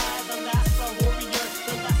Jedi, the last Star Warrior,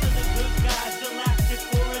 the last of the good guys, galactic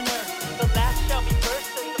foreigner? The last shall be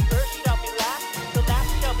first and the first shall be last. The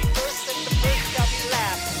last shall be first and the first shall be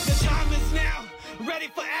last. The time is now, ready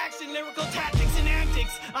for action, lyrical tactics and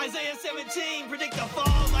antics. Isaiah 17, predict the